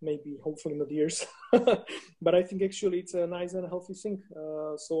month, maybe, hopefully not years. But I think actually it's a nice and healthy thing.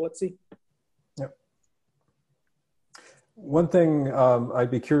 So let's see. Yep. One thing I'd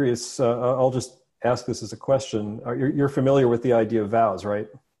be curious, I'll just ask this as a question. You're familiar with the idea of vows, right?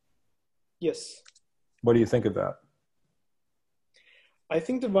 Yes. What do you think of that? I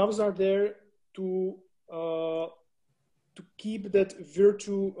think the vows are there to keep that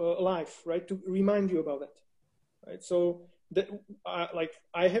virtue alive, right? To remind you about that, right? So that like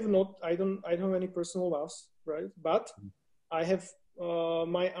I don't have any personal vows, right? But I have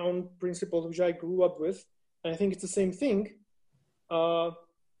my own principles which I grew up with, and I think it's the same thing.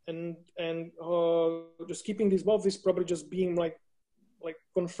 And just keeping these vows is probably just being like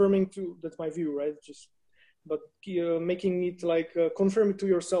confirming to, that's my view, right? But making it like confirm it to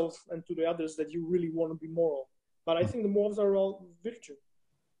yourself and to the others that you really want to be moral. But I think the morals are all virtue.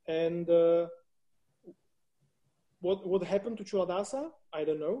 And what happened to Culadasa? I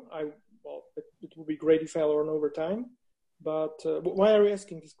don't know. It would be great if I learn over time. But why are you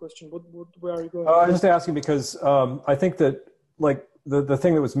asking this question? Where are you going? I was just asking because I think that like the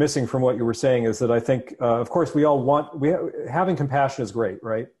thing that was missing from what you were saying is that I think, of course, we all having compassion is great,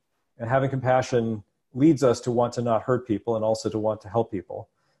 right? And having compassion leads us to want to not hurt people and also to want to help people.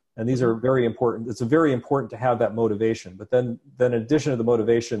 And these are very important. It's very important to have that motivation. But then in addition to the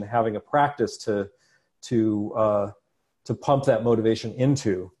motivation, having a practice to pump that motivation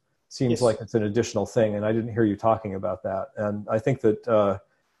into seems like it's an additional thing. And I didn't hear you talking about that. And I think that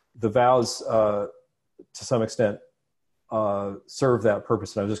the vows, to some extent, serve that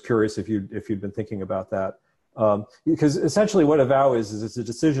purpose. And I was just curious if you'd been thinking about that. Because essentially what a vow is it's a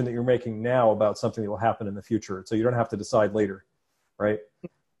decision that you're making now about something that will happen in the future. So you don't have to decide later, right?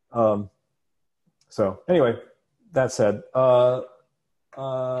 So anyway, that said,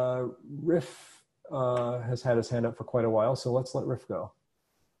 Riff has had his hand up for quite a while, so let's let Riff go.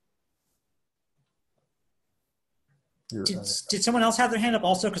 Did someone else have their hand up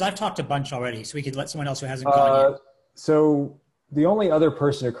also? Because I've talked a bunch already, so we could let someone else who hasn't gone yet. So the only other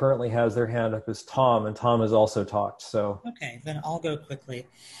person who currently has their hand up is Tom, and Tom has also talked. So okay, then I'll go quickly.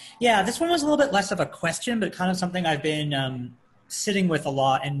 Yeah, this one was a little bit less of a question, but kind of something I've been sitting with a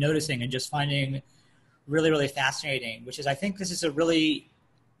lot and noticing and just finding really, really fascinating, which is I think this is a really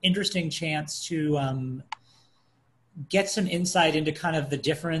interesting chance to get some insight into kind of the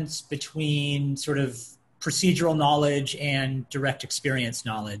difference between sort of procedural knowledge and direct experience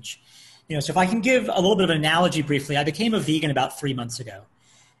knowledge. You know, so if I can give a little bit of an analogy briefly, I became a vegan about 3 months ago.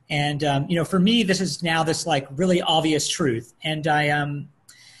 And, you know, for me, this is now this like really obvious truth. And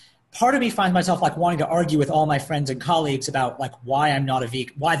part of me finds myself like wanting to argue with all my friends and colleagues about like why I'm not a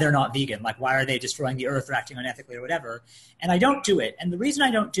vegan, why they're not vegan, like why are they destroying the earth or acting unethically or whatever. And I don't do it. And the reason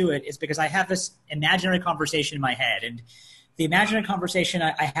I don't do it is because I have this imaginary conversation in my head. And the imaginary conversation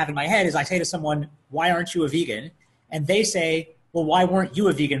I have in my head is I say to someone, why aren't you a vegan? And they say, well, why weren't you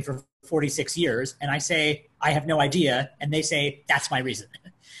a vegan for 46 years? And I say, I have no idea. And they say, that's my reason.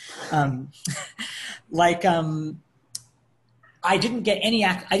 I didn't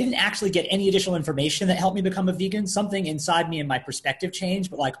actually get any additional information that helped me become a vegan. Something inside me and my perspective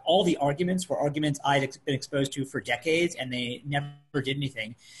changed, but like all the arguments were arguments I'd been exposed to for decades and they never did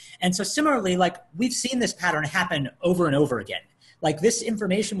anything. And so similarly, like we've seen this pattern happen over and over again. Like this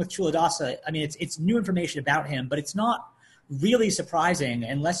information with Culadasa, I mean, it's new information about him, but it's not really surprising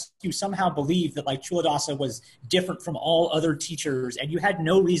unless you somehow believe that like Culadasa was different from all other teachers and you had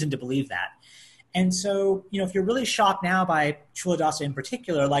no reason to believe that. And so, you know, if you're really shocked now by Culadasa in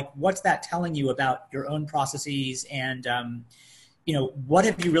particular, like what's that telling you about your own processes and, you know, what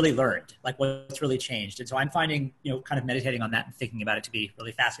have you really learned? Like what's really changed? And so I'm finding, you know, kind of meditating on that and thinking about it to be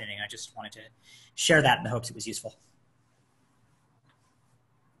really fascinating. I just wanted to share that in the hopes it was useful.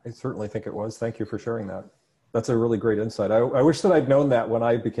 I certainly think it was. Thank you for sharing that. That's a really great insight. I wish that I'd known that when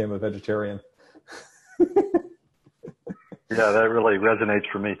I became a vegetarian. Yeah, that really resonates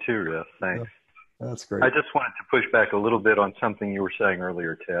for me too, Riff. Thanks. Yeah, that's great. I just wanted to push back a little bit on something you were saying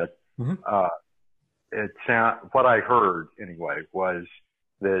earlier, Ted. Mm-hmm. What I heard anyway was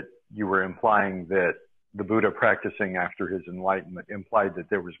that you were implying that the Buddha practicing after his enlightenment implied that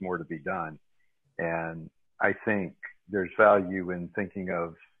there was more to be done. And I think there's value in thinking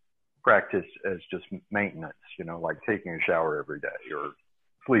of practice as just maintenance, you know, like taking a shower every day or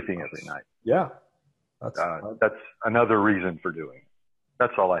sleeping every night. Yeah. That's another reason for doing it.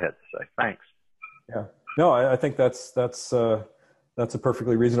 That's all I had to say. Thanks. Yeah. No, I think that's a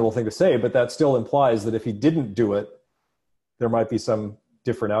perfectly reasonable thing to say, but that still implies that if he didn't do it, there might be some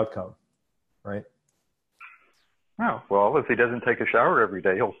different outcome, right? Oh, well, if he doesn't take a shower every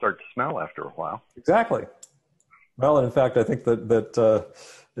day, he'll start to smell after a while. Exactly. Well, and in fact, I think that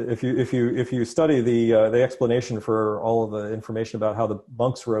if you study the explanation for all of the information about how the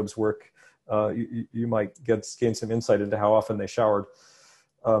monks' robes work, you might gain some insight into how often they showered.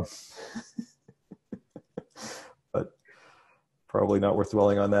 probably not worth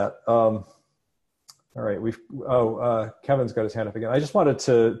dwelling on that. All right, Kevin's got his hand up again. I just wanted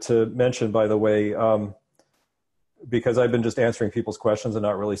to mention, by the way, because I've been just answering people's questions and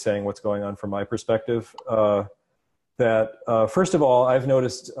not really saying what's going on from my perspective, that first of all, I've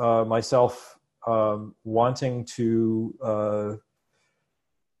noticed myself wanting to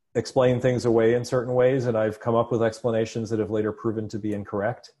explain things away in certain ways, and I've come up with explanations that have later proven to be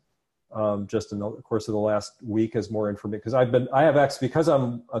incorrect. Just in the course of the last week, as more information, because I have access, because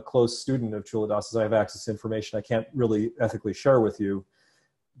I'm a close student of Culadasa, I have access to information I can't really ethically share with you,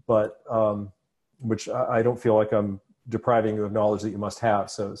 but which I don't feel like I'm depriving you of knowledge that you must have.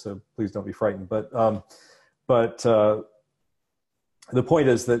 So please don't be frightened. But the point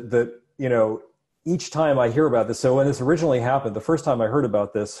is that you know, each time I hear about this, so when this originally happened, the first time I heard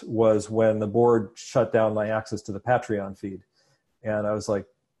about this was when the board shut down my access to the Patreon feed, and I was like,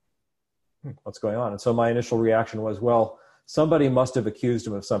 what's going on? And so my initial reaction was, well, somebody must have accused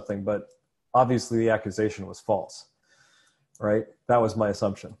him of something, but obviously the accusation was false, right? That was my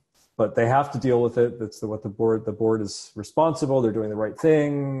assumption. But they have to deal with it. That's what the board is responsible. They're doing the right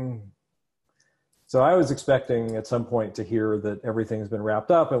thing. So I was expecting at some point to hear that everything's been wrapped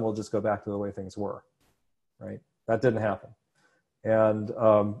up and we'll just go back to the way things were, right? That didn't happen. And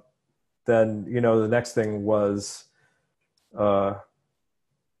then, you know, the next thing was,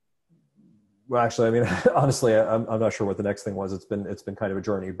 well, actually, I mean, honestly, I'm not sure what the next thing was. It's been kind of a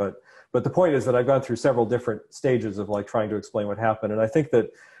journey, but the point is that I've gone through several different stages of like trying to explain what happened. And I think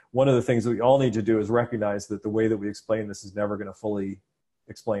that one of the things that we all need to do is recognize that the way that we explain this is never going to fully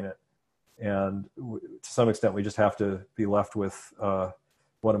explain it. And to some extent, we just have to be left with,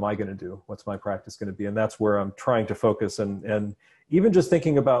 what am I going to do? What's my practice going to be? And that's where I'm trying to focus. And even just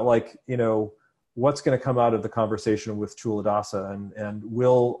thinking about, like, you know, what's going to come out of the conversation with Culadasa, and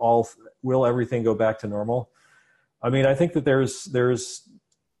will everything go back to normal? I mean, I think that there's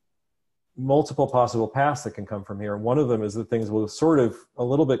multiple possible paths that can come from here. One of them is that things will sort of a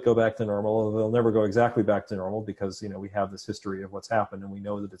little bit go back to normal. They'll never go exactly back to normal because, you know, we have this history of what's happened and we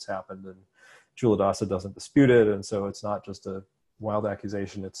know that it's happened, and Culadasa doesn't dispute it. And so it's not just a wild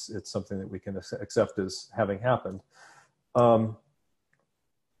accusation. It's something that we can accept as having happened.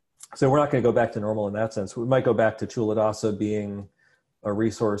 So we're not going to go back to normal in that sense. We might go back to Culadasa being a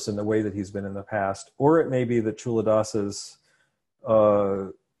resource in the way that he's been in the past, or it may be that Culadasa's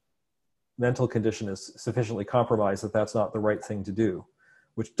mental condition is sufficiently compromised that that's not the right thing to do,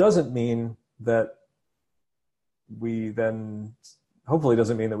 which doesn't mean that we then, hopefully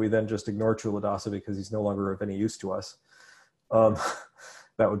doesn't mean that we then just ignore Culadasa because he's no longer of any use to us.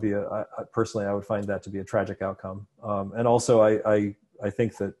 That would be personally, I would find that to be a tragic outcome. And also I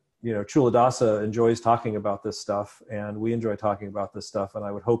think that, you know, Culadasa enjoys talking about this stuff, and we enjoy talking about this stuff. And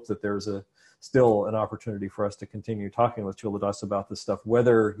I would hope that there's still an opportunity for us to continue talking with Culadasa about this stuff,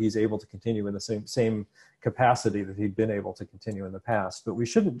 whether he's able to continue in the same capacity that he'd been able to continue in the past. But we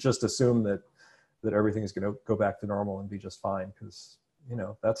shouldn't just assume that everything is going to go back to normal and be just fine, because, you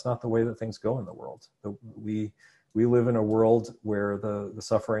know, that's not the way that things go in the world. We live in a world where the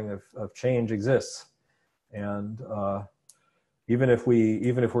suffering of change exists, and even if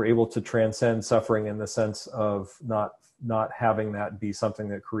we're able to transcend suffering in the sense of not having that be something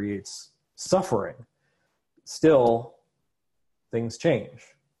that creates suffering, still things change.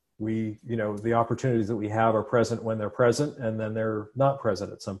 You know, the opportunities that we have are present when they're present, and then they're not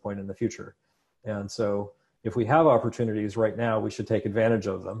present at some point in the future. And so if we have opportunities right now, we should take advantage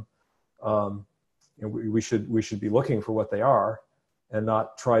of them. And we should be looking for what they are and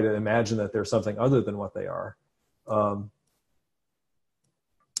not try to imagine that there's something other than what they are.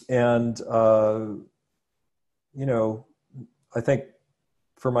 You know, I think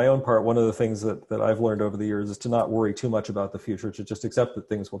for my own part, one of the things that I've learned over the years is to not worry too much about the future, to just accept that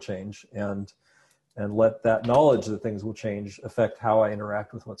things will change, and let that knowledge that things will change affect how I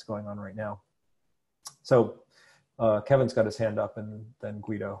interact with what's going on right now. So Kevin's got his hand up, and then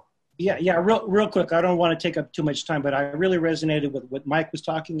Guido. Yeah, real quick. I don't want to take up too much time, but I really resonated with what Mike was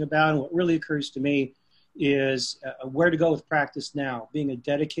talking about. And what really occurs to me is where to go with practice now. Being a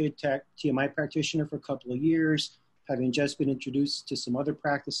dedicated TMI practitioner for a couple of years, having just been introduced to some other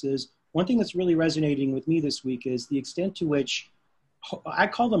practices. One thing that's really resonating with me this week is the extent to which I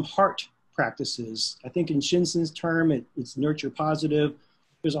call them heart practices. I think in Shinzen's term, it's nurture positive.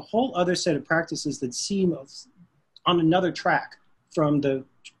 There's a whole other set of practices that seem on another track from the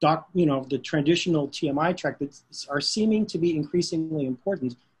traditional TMI track that are seeming to be increasingly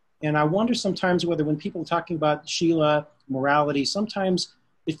important. And I wonder sometimes whether when people are talking about Shila, morality, sometimes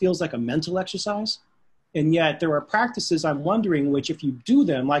it feels like a mental exercise. And yet there are practices, I'm wondering, which if you do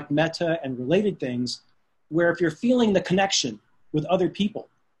them, like metta and related things, where if you're feeling the connection with other people,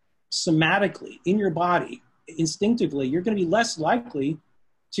 somatically, in your body, instinctively, you're going to be less likely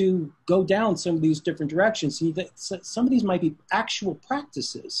to go down some of these different directions. Some of these might be actual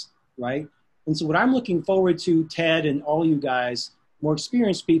practices, right? And so what I'm looking forward to, Ted and all you guys, more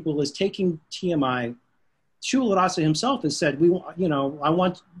experienced people, is taking TMI. Culadasa himself has said, I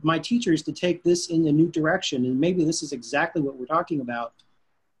want my teachers to take this in a new direction. And maybe this is exactly what we're talking about.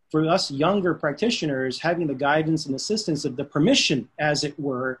 For us younger practitioners, having the guidance and assistance of the permission, as it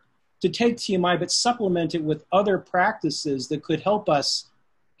were, to take TMI, but supplement it with other practices that could help us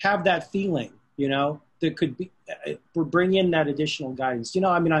have that feeling, that could be, bring in that additional guidance.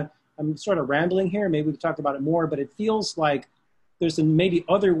 I'm sort of rambling here. Maybe we can talk about it more, but it feels like there's maybe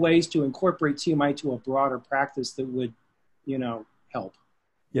other ways to incorporate TMI to a broader practice that would, help.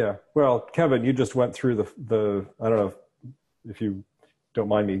 Yeah. Well, Kevin, you just went through the I don't know if you don't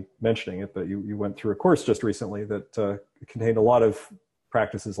mind me mentioning it, but you went through a course just recently that contained a lot of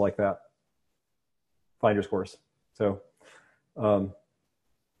practices like that. Finder's course. So,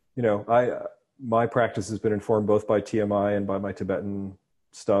 my practice has been informed both by TMI and by my Tibetan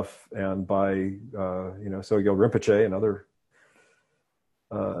stuff and by, Sogyal Rinpoche, another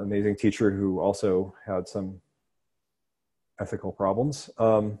amazing teacher who also had some ethical problems.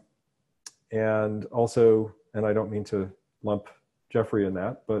 And I don't mean to lump Jeffrey in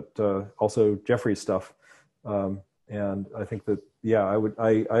that, but also Jeffrey's stuff. And I think that,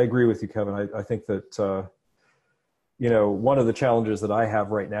 I agree with you, Kevin. I think that, one of the challenges that I have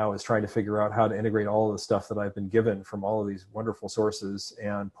right now is trying to figure out how to integrate all of the stuff that I've been given from all of these wonderful sources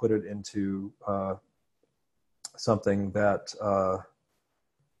and put it into something that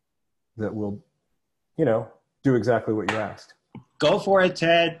that will, do exactly what you asked. Go for it,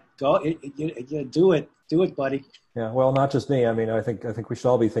 Ted. Go, do it. Do it, buddy. Yeah, well, not just me. I mean, I think we should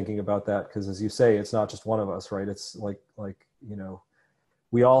all be thinking about that because, as you say, it's not just one of us, right? It's like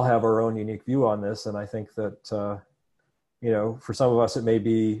we all have our own unique view on this, and I think that for some of us it may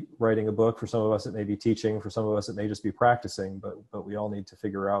be writing a book, for some of us it may be teaching, for some of us it may just be practicing, but we all need to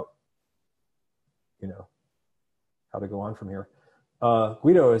figure out, how to go on from here.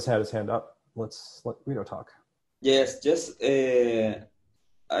 Guido has had his hand up. Let's let Guido talk. Yes,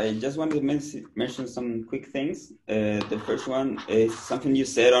 I just wanted to mention some quick things. The first one is something you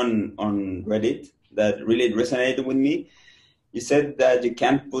said on Reddit that really resonated with me. You said that you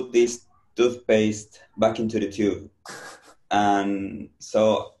can't put this toothpaste back into the tube. And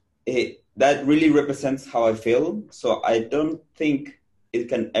so that really represents how I feel. So I don't think it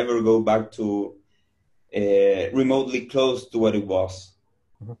can ever go back to remotely close to what it was.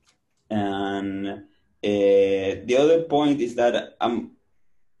 Mm-hmm. And the other point is that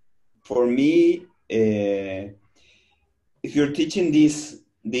for me, if you're teaching this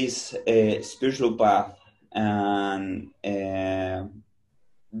spiritual path, and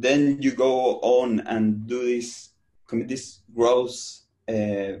then you go on and commit this gross,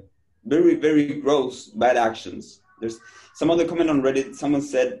 very, very gross bad actions. There's some other comment on Reddit. Someone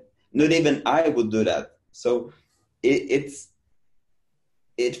said, "Not even I would do that." So it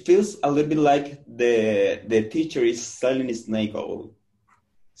feels a little bit like the teacher is selling a snake oil.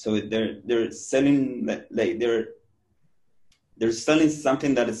 So they're selling they're selling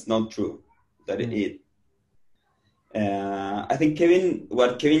something that is not true. I think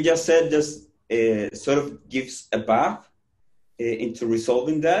what Kevin just said sort of gives a path into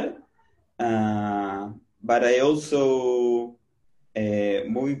resolving that. But I also,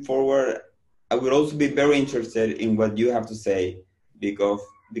 moving forward, I would also be very interested in what you have to say because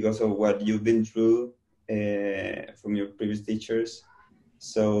of what you've been through from your previous teachers.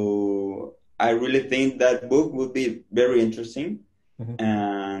 So I really think that book would be very interesting. Mm-hmm.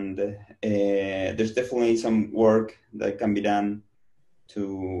 And there's definitely some work that can be done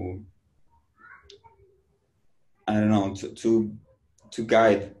to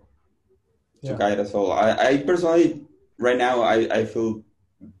guide us all. I personally, right now, I feel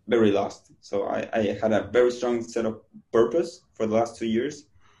very lost. So I had a very strong set of purpose for the last 2 years.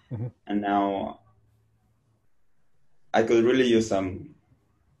 Mm-hmm. And now I could really use some.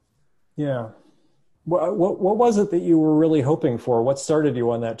 Yeah. What was it that you were really hoping for? What started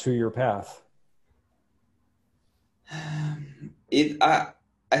you on that 2-year path?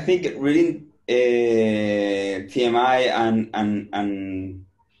 I think reading TMI and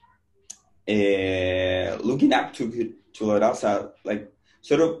looking up to Culadasa, like,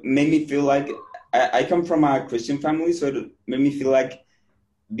 sort of made me feel like I come from a Christian family, so it made me feel like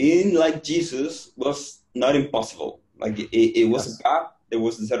being like Jesus was not impossible. Like it was a path. There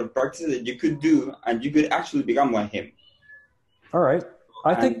was a set of practices that you could do, and you could actually become like him. All right.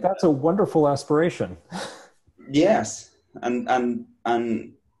 I think that's a wonderful aspiration. Yes. and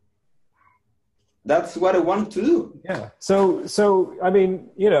that's what I want to do. Yeah. So I mean,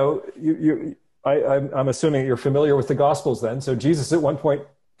 you know, I'm assuming you're familiar with the Gospels then. So Jesus at one point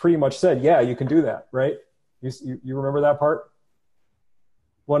pretty much said, "Yeah, you can do that," right? You remember that part?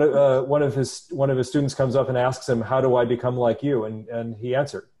 One of his students comes up and asks him, "How do I become like you?" And he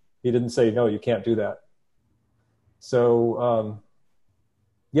answered. He didn't say, "No, you can't do that." So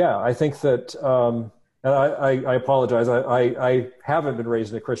yeah, I think that. And I apologize. I haven't been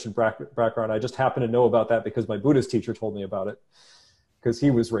raised in a Christian background. I just happen to know about that because my Buddhist teacher told me about it, because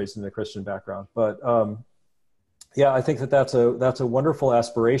he was raised in a Christian background. But yeah, I think that that's a wonderful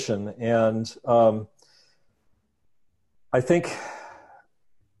aspiration, and I think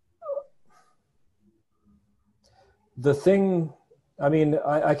the thing. I mean,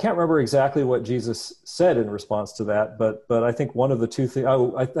 I can't remember exactly what Jesus said in response to that, but I think one of the two things,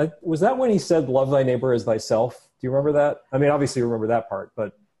 was that when he said, "Love thy neighbor as thyself"? Do you remember that? I mean, obviously you remember that part,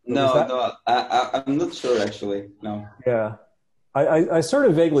 but no, I'm not sure actually. No. Yeah, I sort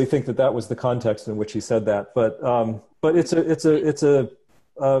of vaguely think that was the context in which he said that, but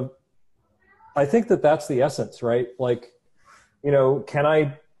I think that's the essence, right? Like, you know, can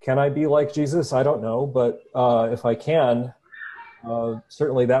I be like Jesus? I don't know, but if I can.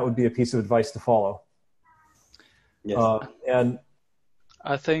 Certainly that would be a piece of advice to follow. Yes. And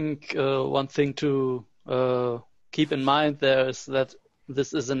I think one thing to keep in mind there is that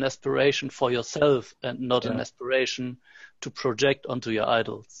this is an aspiration for yourself and not an aspiration to project onto your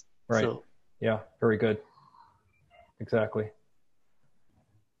idols. Right. So. Yeah, very good. Exactly.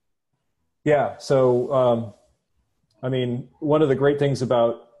 Yeah, so I mean, one of the great things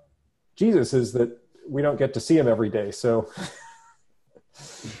about Jesus is that we don't get to see him every day, so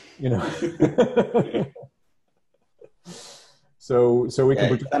you know. so we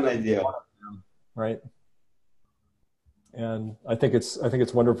can an idea, right? And I think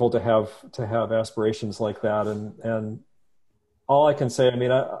it's wonderful to have aspirations like that, and all I can say, I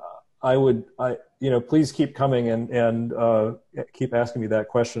mean, I would you know, please keep coming and keep asking me that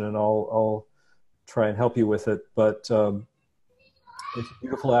question, and I'll try and help you with it. But it's a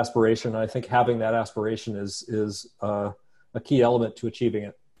beautiful aspiration. I think having that aspiration is a key element to achieving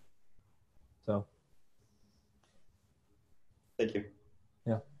it. So, thank you.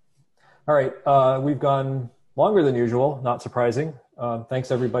 Yeah. All right. We've gone longer than usual, not surprising. Thanks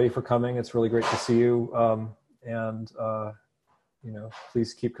everybody for coming. It's really great to see you. And you know,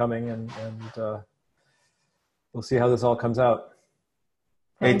 please keep coming, and we'll see how this all comes out.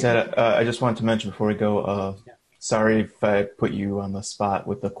 Hey, Ted, I just wanted to mention before we go, sorry if I put you on the spot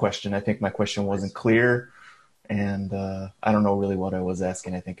with the question. I think my question wasn't clear, and I don't know really what I was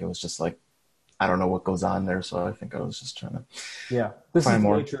asking. I think it was just like, I don't know what goes on there, so I think I was just trying to this find is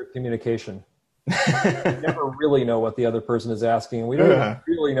more. The nature of communication. We never really know what the other person is asking. We don't even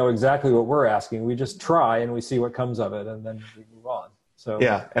really know exactly what we're asking. We just try and we see what comes of it, and then we move on. So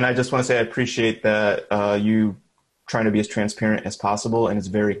yeah, and I just want to say I appreciate that you trying to be as transparent as possible, and it's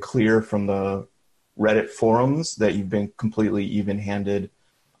very clear from the Reddit forums that you've been completely even-handed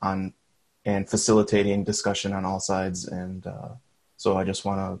on and facilitating discussion on all sides, and so I just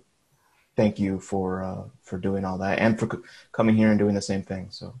want to thank you for doing all that and for coming here and doing the same thing.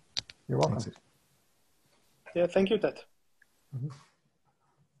 So you're welcome. Thanks. Yeah, thank you, Ted. Mm-hmm.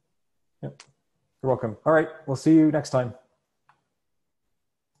 Yep. You're welcome. All right, we'll see you next time.